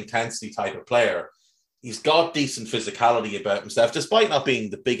high-energy, high-intensity type of player. He's got decent physicality about himself, despite not being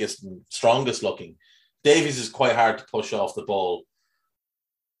the biggest and strongest looking. Davies is quite hard to push off the ball.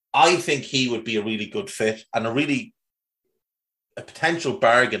 I think he would be a really good fit and a potential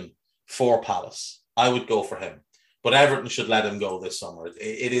bargain for Palace. I would go for him. But Everton should let him go this summer.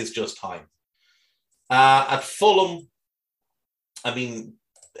 It is just time. At Fulham, I mean,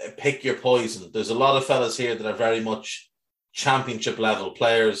 pick your poison. There's a lot of fellas here that are very much championship level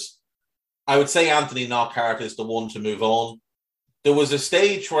players. I would say Anthony Knockaert is the one to move on. There was a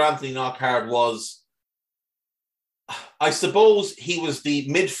stage where Anthony Knockaert was, I suppose he was the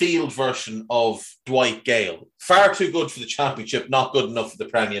midfield version of Dwight Gale. Far too good for the Championship, not good enough for the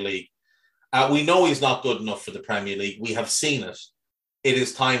Premier League. We know he's not good enough for the Premier League. We have seen it. It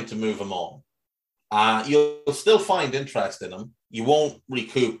is time to move him on. You'll still find interest in him. You won't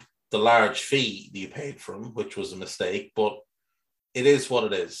recoup the large fee that you paid for him, which was a mistake, but it is what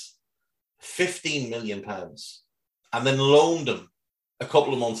it is. £15 million and then loaned him a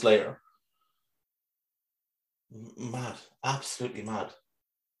couple of months later. Mad. Absolutely mad.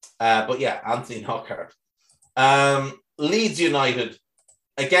 But yeah, Anthony Knockaert. Leeds United,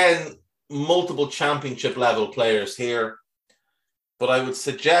 again, multiple championship level players here, but I would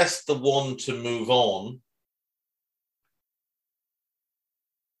suggest the one to move on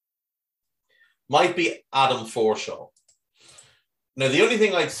might be Adam Forshaw. Now, the only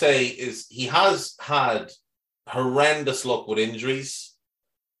thing I'd say is he has had horrendous luck with injuries.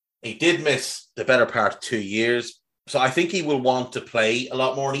 He did miss the better part of 2 years. So I think he will want to play a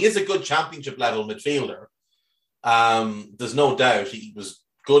lot more. And he is a good championship level midfielder. There's no doubt. He was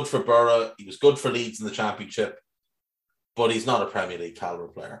good for Borough. He was good for Leeds in the championship. But he's not a Premier League caliber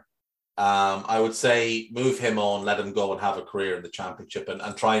player. I would say move him on, let him go and have a career in the championship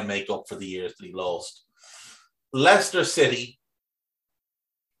and try and make up for the years that he lost. Leicester City.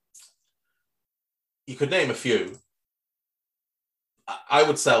 You could name a few. I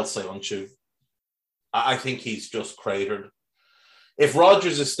would sell Söyüncü. I think he's just cratered. If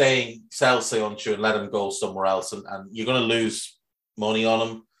Rodgers is staying, sell Söyüncü and let him go somewhere else, and you're going to lose money on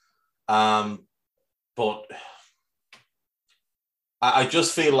him. But I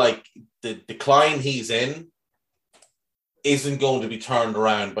just feel like the decline he's in isn't going to be turned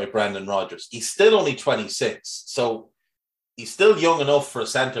around by Brendan Rodgers. He's still only 26, so he's still young enough for a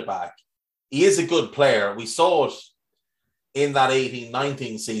centre-back. He is a good player. We saw it in that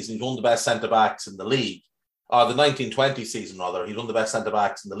 18-19 season. He's one of the best centre-backs in the league. Or the 19-20 season, rather. He's one of the best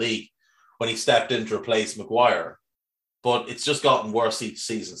centre-backs in the league when he stepped in to replace Maguire. But it's just gotten worse each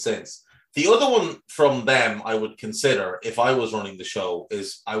season since. The other one from them I would consider, if I was running the show,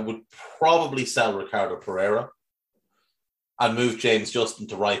 is I would probably sell Ricardo Pereira and move James Justin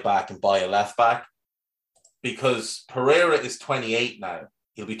to right back and buy a left back. Because Pereira is 28 now.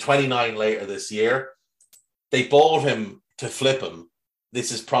 He'll be 29 later this year. They bought him to flip him.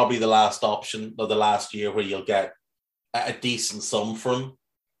 This is probably the last option or the last year where you'll get a decent sum from him.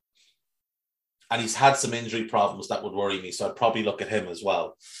 And he's had some injury problems that would worry me, so I'd probably look at him as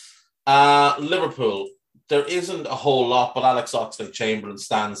well. Liverpool, there isn't a whole lot, but Alex Oxlade-Chamberlain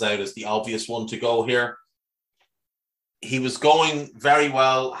stands out as the obvious one to go here. He was going very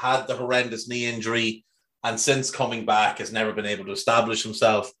well, had the horrendous knee injury, and since coming back has never been able to establish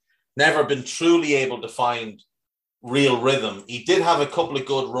himself, never been truly able to find real rhythm. He did have a couple of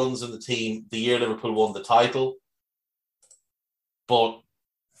good runs in the team the year Liverpool won the title, but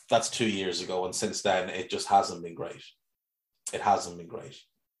that's 2 years ago, and since then it just hasn't been great. It hasn't been great.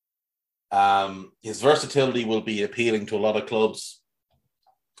 His versatility will be appealing to a lot of clubs.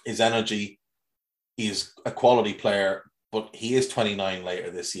 His energy, he's a quality player, but he is 29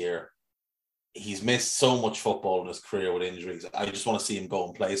 later this year. He's missed so much football in his career with injuries. I just want to see him go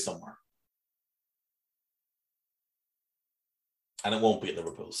and play somewhere. And it won't be at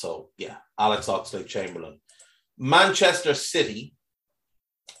Liverpool. So, yeah, Alex Oxlade-Chamberlain. Manchester City,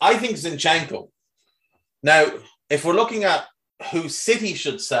 I think Zinchenko. Now, if we're looking at who City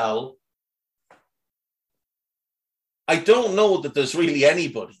should sell, I don't know that there's really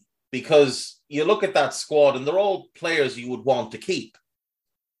anybody, because you look at that squad and they're all players you would want to keep.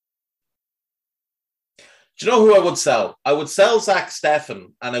 Do you know who I would sell? I would sell Zach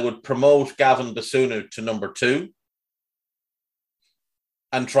Steffen and I would promote Gavin Basunu to number 2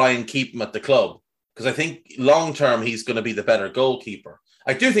 and try and keep him at the club, because I think long-term he's going to be the better goalkeeper.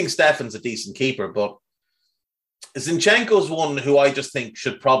 I do think Steffen's a decent keeper, but Zinchenko's one who I just think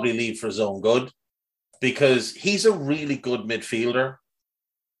should probably leave for his own good, because he's a really good midfielder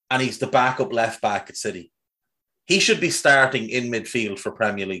and he's the backup left back at City. He should be starting in midfield for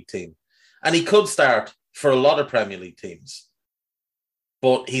Premier League team. And he could start for a lot of Premier League teams.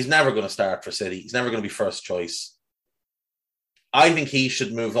 But he's never going to start for City. He's never going to be first choice. I think he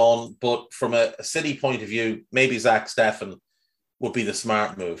should move on. But from a City point of view, maybe Zach Steffen would be the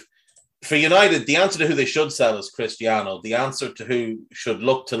smart move. For United, the answer to who they should sell is Cristiano. The answer to who should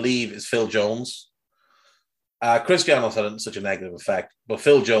look to leave is Phil Jones. Cristiano's had such a negative effect, but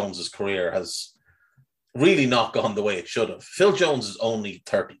Phil Jones' career has really not gone the way it should have. Phil Jones is only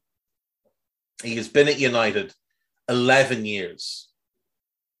 30. He has been at United 11 years.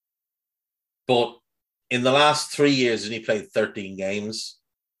 But in the last 3 years, he played 13 games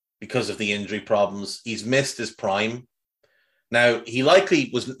because of the injury problems. He's missed his prime. Now, he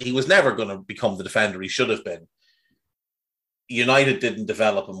was never going to become the defender he should have been. United didn't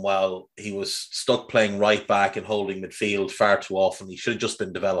develop him well. He was stuck playing right back and holding midfield far too often. He should have just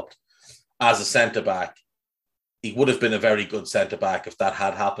been developed as a centre-back. He would have been a very good centre-back if that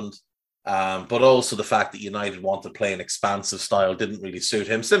had happened. But also the fact that United wanted to play an expansive style didn't really suit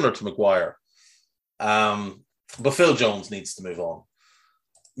him, similar to Maguire. But Phil Jones needs to move on.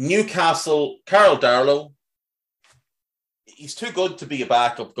 Newcastle, Carl Darlow. He's too good to be a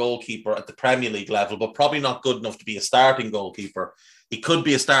backup goalkeeper at the Premier League level, but probably not good enough to be a starting goalkeeper. He could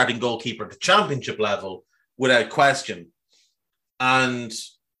be a starting goalkeeper at the Championship level without question. And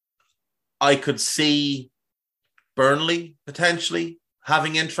I could see Burnley potentially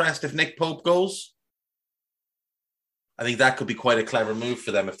having interest if Nick Pope goes. I think that could be quite a clever move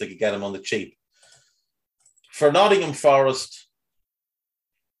for them if they could get him on the cheap. For Nottingham Forest,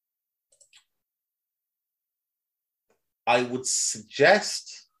 I would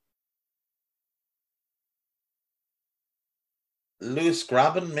suggest Lewis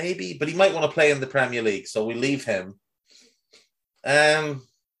Graben, maybe, but he might want to play in the Premier League, so we leave him. Do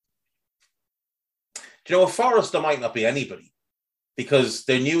you know, a Forest, there might not be anybody because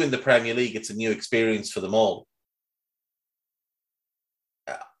they're new in the Premier League. It's a new experience for them all.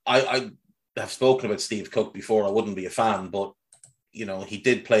 I have spoken about Steve Cook before. I wouldn't be a fan, but, you know, he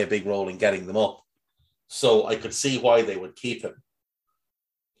did play a big role in getting them up. So I could see why they would keep him.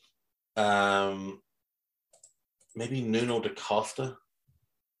 Maybe Nuno da Costa.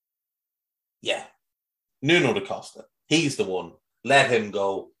 Yeah, Nuno da Costa. He's the one. Let him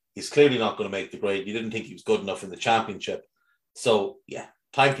go. He's clearly not going to make the grade. You didn't think he was good enough in the Championship. So, yeah,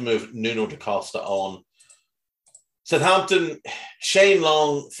 time to move Nuno da Costa on. Southampton, Shane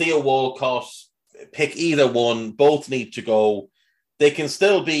Long, Theo Walcott, pick either one. Both need to go. They can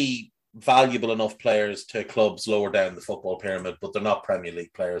still be valuable enough players to clubs lower down the football pyramid, but they're not Premier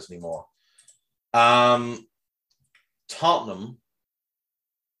League players anymore. Tottenham,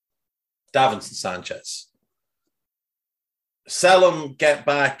 Davinson Sanchez. Sell him, get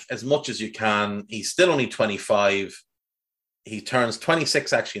back as much as you can. He's still only 25. He turns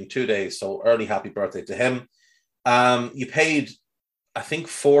 26 actually in 2 days, so early happy birthday to him. You paid, I think,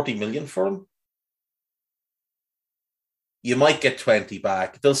 40 million for him. You might get 20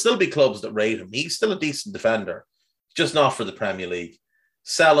 back. There'll still be clubs that rate him. He's still a decent defender, just not for the Premier League.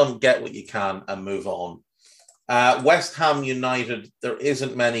 Sell him, get what you can, and move on. West Ham United, there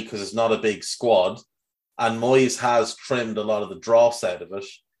isn't many because it's not a big squad, and Moyes has trimmed a lot of the dross out of it.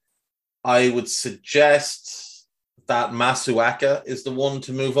 I would suggest that Masuaka is the one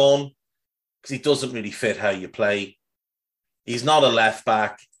to move on because he doesn't really fit how you play. He's not a left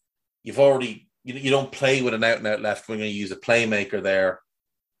back. You don't play with an out-and-out left winger. You use a playmaker there.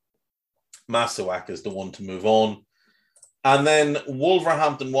 Masuaka is the one to move on. And then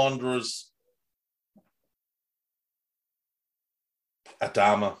Wolverhampton Wanderers,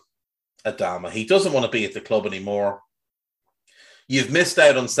 Adama. He doesn't want to be at the club anymore. You've missed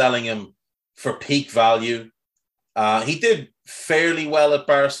out on selling him for peak value. He did fairly well at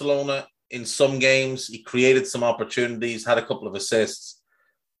Barcelona in some games. He created some opportunities, had a couple of assists.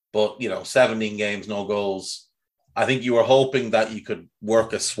 But, 17 games, no goals. I think you were hoping that you could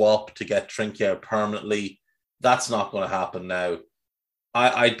work a swap to get Trinkier permanently. That's not going to happen now.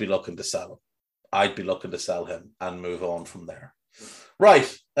 I'd be looking to sell him. I'd be looking to sell him and move on from there.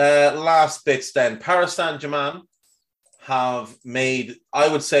 Right. Last bits then. Paris Saint-Germain have made, I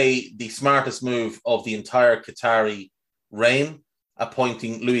would say, the smartest move of the entire Qatari reign,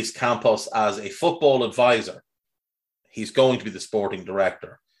 appointing Luis Campos as a football advisor. He's going to be the sporting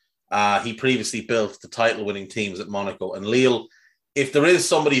director. He previously built the title-winning teams at Monaco and Lille. If there is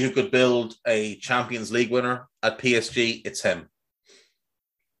somebody who could build a Champions League winner at PSG, it's him.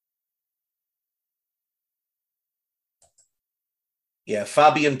 Yeah,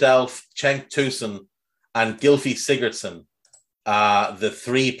 Fabian Delph, Cenk Tosun, and Gylfi Sigurdsson, the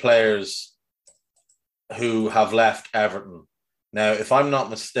three players who have left Everton. Now, if I'm not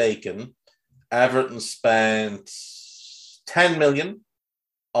mistaken, Everton spent 10 million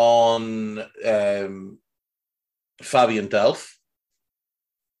on Fabian Delph.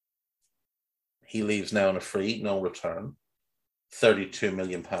 He leaves now on a free, no return. £32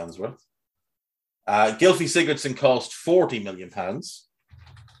 million worth. Gylfi Sigurdsson cost £40 million.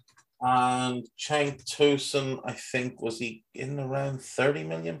 And Cenk Tosun, I think, was he in around £30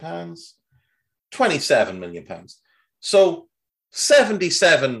 million? £27 million. So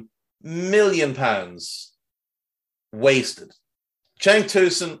 £77 million wasted. Cenk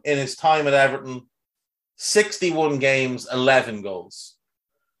Tosun, in his time at Everton, 61 games, 11 goals.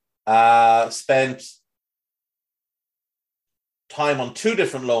 Spent time on two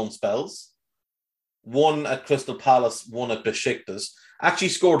different loan spells. One at Crystal Palace, one at Besiktas. Actually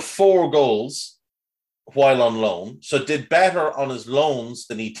scored 4 goals while on loan. So did better on his loans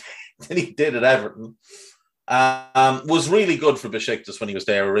than he did at Everton. Was really good for Besiktas when he was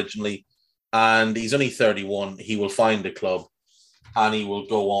there originally. And he's only 31. He will find a club and he will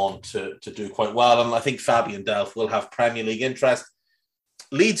go on to do quite well. And I think Fabian Delph will have Premier League interest.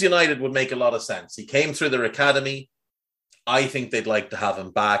 Leeds United would make a lot of sense. He came through their academy. I think they'd like to have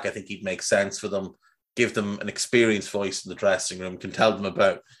him back. I think he'd make sense for them, give them an experienced voice in the dressing room, can tell them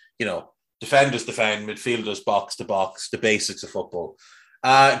about, defenders defend, midfielders box to box, the basics of football.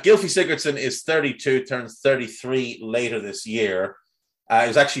 Gylfi Sigurdsson is 32, turns 33 later this year. It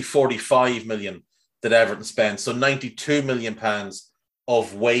was actually 45 million that Everton spent, so 92 million pounds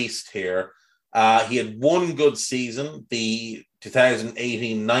of waste here. He had one good season, the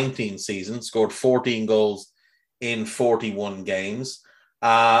 2018-19 season, scored 14 goals in 41 games,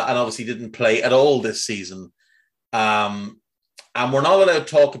 and obviously didn't play at all this season. And we're not allowed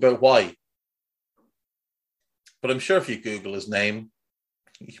to talk about why. But I'm sure if you Google his name,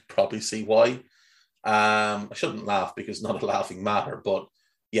 you probably see why. I shouldn't laugh because it's not a laughing matter, but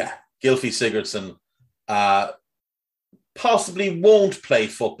yeah, Gylfi Sigurdsson possibly won't play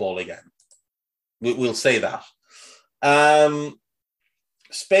football again. We'll say that.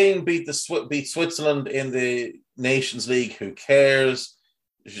 Spain beat Switzerland in the Nations League. Who cares?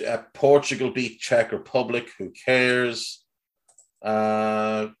 Portugal beat Czech Republic. Who cares?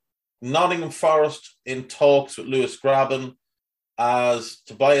 Nottingham Forest in talks with Lewis Graben as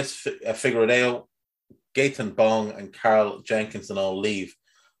Tobias Figueiredo, Gaëtan Bong and Carl Jenkinson all leave.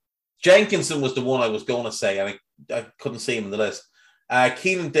 Jenkinson was the one I was going to say, and I couldn't see him in the list.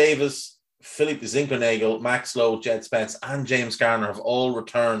 Keenan Davis, Philippe Zinkernagel, Max Lowe, Jed Spence, and James Garner have all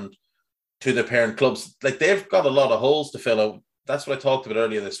returned to their parent clubs. Like, they've got a lot of holes to fill out. That's what I talked about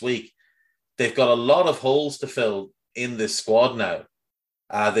earlier this week. They've got a lot of holes to fill in this squad now.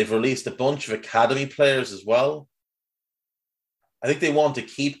 They've released a bunch of academy players as well. I think they want to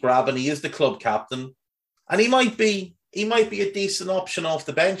keep Graben. He is the club captain, and he might be a decent option off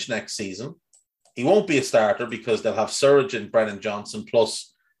the bench next season. He won't be a starter because they'll have Surridge and Brennan Johnson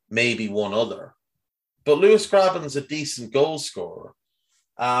plus maybe one other. But Lewis Graben's a decent goal scorer.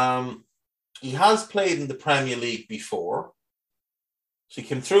 He has played in the Premier League before. So he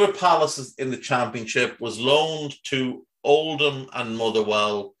came through at Palace in the Championship, was loaned to Oldham and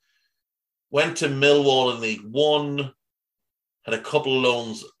Motherwell, went to Millwall in League One, had a couple of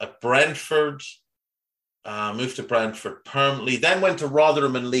loans at Brentford, moved to Brentford permanently, then went to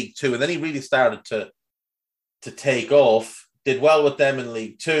Rotherham in League Two, and then he really started to take off. Did well with them in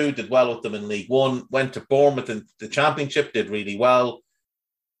League Two, did well with them in League One, went to Bournemouth in the Championship, did really well,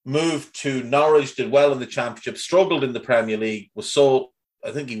 moved to Norwich, did well in the Championship, struggled in the Premier League, I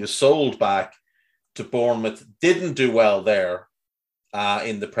think he was sold back to Bournemouth, didn't do well there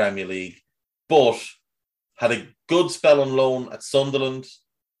in the Premier League, but had a good spell on loan at Sunderland,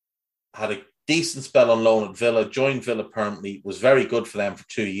 had a decent spell on loan at Villa, joined Villa permanently, was very good for them for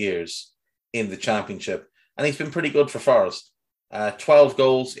 2 years in the Championship, and he's been pretty good for Forest. 12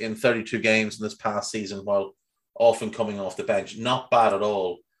 goals in 32 games in this past season, while often coming off the bench. Not bad at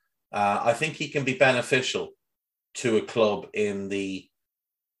all. I think he can be beneficial to a club in the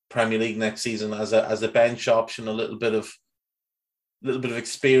Premier League next season as a bench option, a little bit of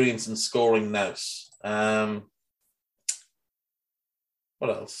experience in scoring nous. What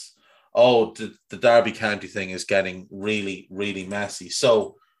else? Oh, the Derby County thing is getting really, really messy.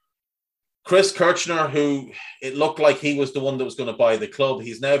 So Chris Kirchner, who it looked like he was the one that was going to buy the club,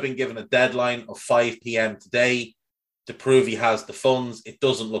 he's now been given a deadline of 5 p.m. today to prove he has the funds. It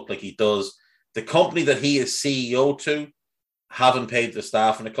doesn't look like he does. The company that he is CEO to haven't paid the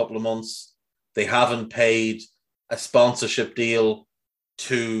staff in a couple of months. They haven't paid a sponsorship deal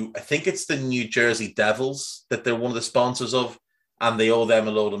to, I think it's the New Jersey Devils that they're one of the sponsors of, and they owe them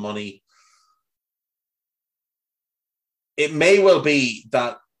a load of money. It may well be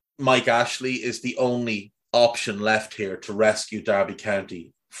that Mike Ashley is the only option left here to rescue Derby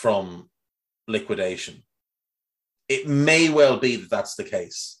County from liquidation. It may well be that that's the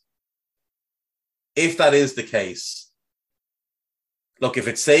case. If that is the case, look, if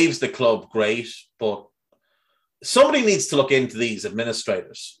it saves the club, great, but somebody needs to look into these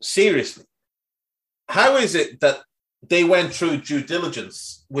administrators. Seriously. How is it that they went through due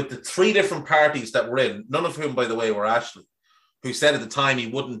diligence with the 3 different parties that were in, none of whom, by the way, were Ashley, who said at the time he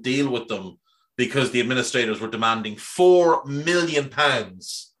wouldn't deal with them because the administrators were demanding £4 million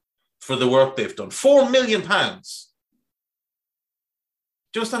for the work they've done. £4 million. Do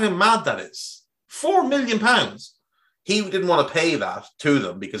you understand how mad that is? £4 million. He didn't want to pay that to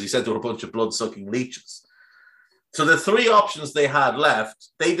them because he said they were a bunch of blood-sucking leeches. So the 3 options they had left,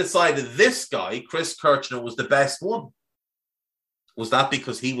 they decided this guy, Chris Kirchner, was the best one. Was that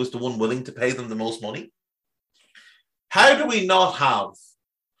because he was the one willing to pay them the most money? How do we not have,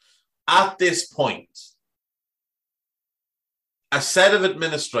 at this point, a set of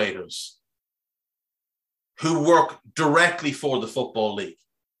administrators who work directly for the Football League?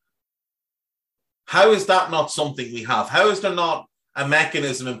 How is that not something we have? How is there not a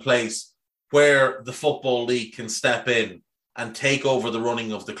mechanism in place where the Football League can step in and take over the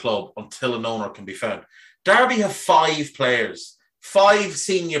running of the club until an owner can be found? Derby have 5 players, 5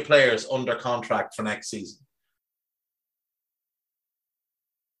 senior players under contract for next season.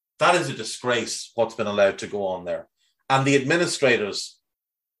 That is a disgrace, what's been allowed to go on there. And the administrators,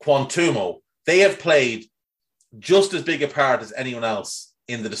 Quantumo, they have played just as big a part as anyone else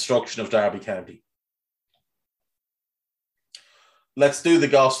in the destruction of Derby County. Let's do the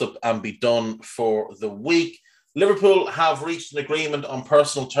gossip and be done for the week. Liverpool have reached an agreement on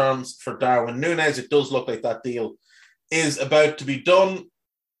personal terms for Darwin Núñez. It does look like that deal is about to be done.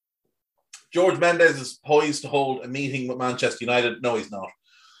 George Mendes is poised to hold a meeting with Manchester United. No, he's not.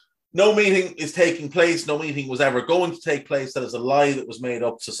 No meeting is taking place. No meeting was ever going to take place. That is a lie that was made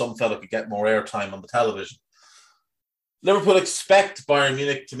up so some fella could get more airtime on the television. Liverpool expect Bayern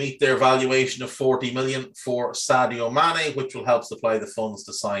Munich to meet their valuation of 40 million for Sadio Mane, which will help supply the funds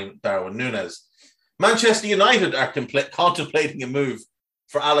to sign Darwin Núñez. Manchester United are contemplating a move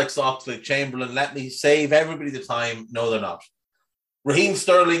for Alex Oxlade-Chamberlain. Let me save everybody the time. No, they're not. Raheem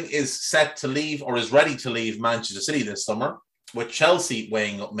Sterling is set to leave, or is ready to leave, Manchester City this summer, with Chelsea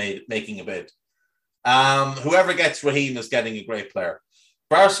weighing up making a bid. Whoever gets Raheem is getting a great player.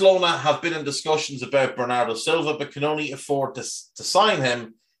 Barcelona have been in discussions about Bernardo Silva, but can only afford to sign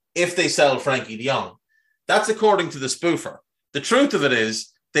him if they sell Frankie de Jong. That's according to the spoofer. The truth of it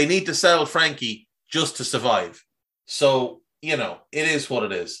is they need to sell Frankie just to survive. So, you know, it is what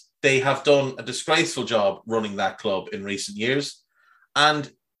it is. They have done a disgraceful job running that club in recent years,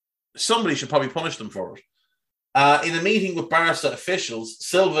 and somebody should probably punish them for it. In a meeting with Barca officials,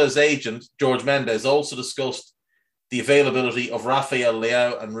 Silva's agent, George Mendes, also discussed the availability of Rafael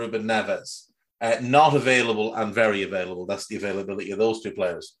Leao and Ruben Neves. Not available and very available. That's the availability of those 2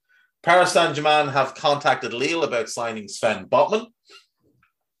 players. Paris Saint-Germain have contacted Lille about signing Sven Botman.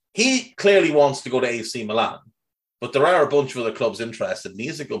 He clearly wants to go to AC Milan, but there are a bunch of other clubs interested, and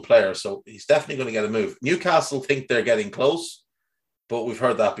he's a good player, so he's definitely going to get a move. Newcastle think they're getting close, but we've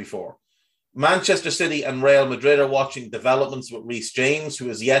heard that before. Manchester City and Real Madrid are watching developments with Reece James, who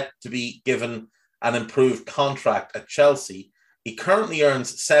is yet to be given an improved contract at Chelsea. He currently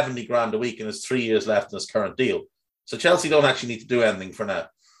earns 70 grand a week and has 3 years left in his current deal. So Chelsea don't actually need to do anything for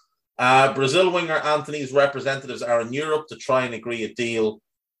now. Brazil winger Anthony's representatives are in Europe to try and agree a deal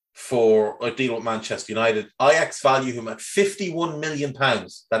with Manchester United. Ajax value him at 51 million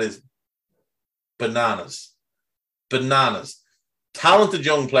pounds. That is bananas. Bananas. Talented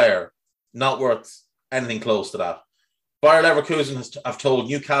young player, not worth anything close to that. Bayer Leverkusen have told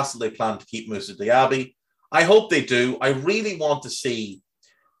Newcastle they plan to keep Moussa Diaby. I hope they do. I really want to see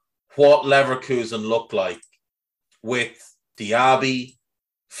what Leverkusen look like with Diaby,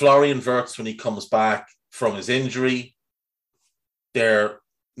 Florian Wirtz when he comes back from his injury, their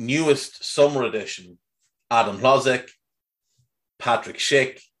newest summer edition, Adam Hložek, Patrick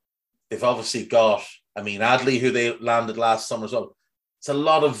Schick. They've obviously got Amin Adli, who they landed last summer as well. It's a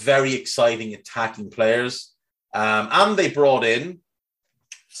lot of very exciting attacking players. And they brought in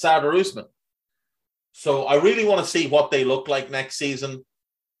Sardar Usman. So I really want to see what they look like next season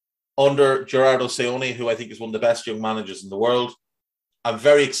under Gerardo Seoane, who I think is one of the best young managers in the world. I'm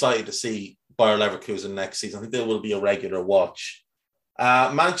very excited to see Bayer Leverkusen next season. I think they will be a regular watch.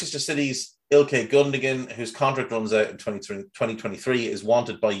 Manchester City's Ilkay Gundogan, whose contract runs out in 2023, is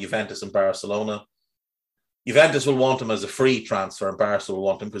wanted by Juventus and Barcelona. Juventus will want him as a free transfer, and Barca will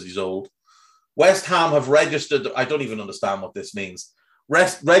want him because he's old. West Ham have registered, I don't even understand what this means,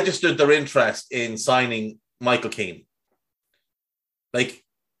 registered their interest in signing Michael Keane. Like,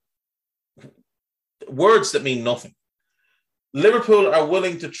 words that mean nothing. Liverpool are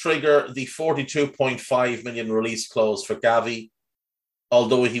willing to trigger the 42.5 million release clause for Gavi,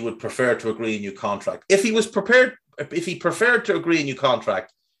 although he would prefer to agree a new contract. If he preferred to agree a new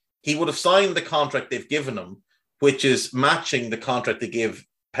contract, he would have signed the contract they've given him, which is matching the contract they give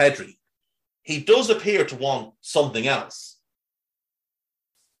Pedri. He does appear to want something else.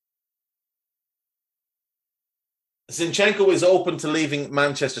 Zinchenko is open to leaving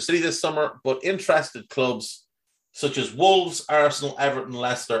Manchester City this summer, but interested clubs such as Wolves, Arsenal, Everton,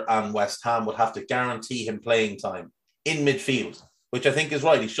 Leicester and West Ham would have to guarantee him playing time in midfield, which I think is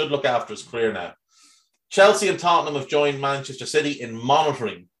right. He should look after his career now. Chelsea and Tottenham have joined Manchester City in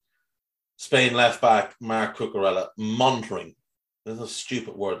monitoring Spain left-back Marc Cucurella. Monitoring. That's a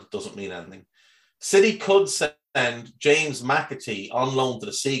stupid word that doesn't mean anything. City could sell send James McAtee on loan to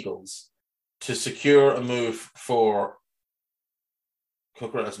the Seagulls to secure a move for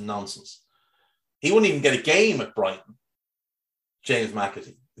Cooker. That's nonsense. He wouldn't even get a game at Brighton, James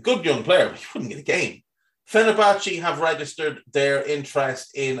McAtee. A good young player, but he wouldn't get a game. Fenerbahce have registered their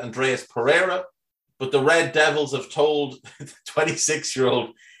interest in Andreas Pereira, but the Red Devils have told the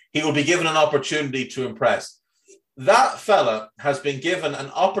 26-year-old he will be given an opportunity to impress. That fella has been given an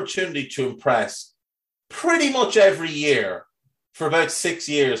opportunity to impress pretty much every year for about 6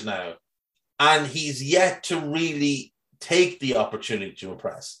 years now, and he's yet to really take the opportunity to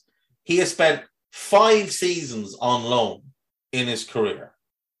impress. He has spent 5 seasons on loan in his career.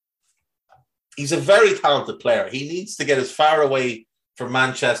 He's a very talented player. He needs to get as far away from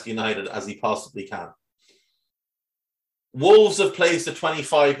Manchester United as he possibly can. Wolves have placed a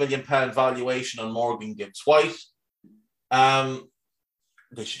 £25 million valuation on Morgan Gibbs-White.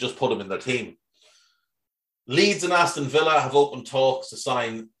 They should just put him in their team. Leeds and Aston Villa have opened talks to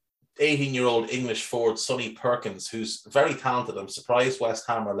sign 18-year-old English forward Sonny Perkins, who's very talented. I'm surprised West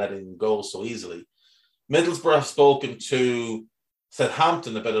Ham are letting him go so easily. Middlesbrough have spoken to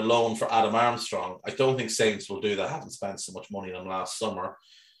Southampton about a loan for Adam Armstrong. I don't think Saints will do that. I haven't spent so much money on him last summer.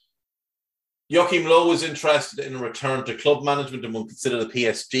 Joachim Low is interested in a return to club management and will consider the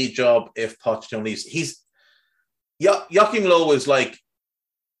PSG job if Pochettino leaves. Joachim Low is like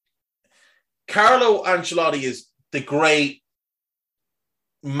Carlo Ancelotti is the great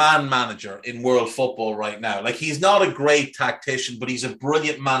man manager in world football right now. Like, he's not a great tactician, but he's a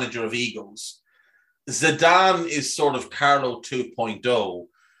brilliant manager of egos. Zidane is sort of Carlo 2.0.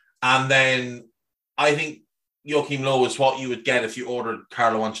 And then I think Joachim Low is what you would get if you ordered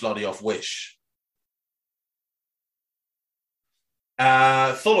Carlo Ancelotti off Wish.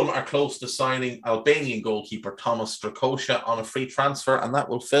 Fulham are close to signing Albanian goalkeeper Thomas Strakosha on a free transfer, and that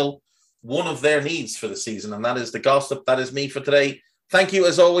will fill one of their needs for the season. And that is the gossip. That is me for today. Thank you,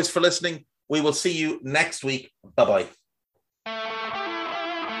 as always, for listening. We will see you next week. Bye-bye.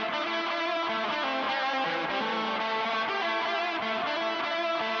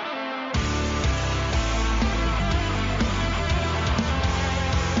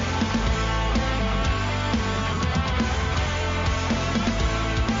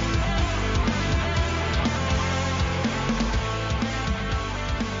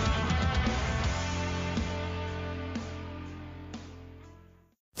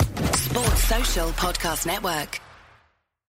 Social Podcast Network.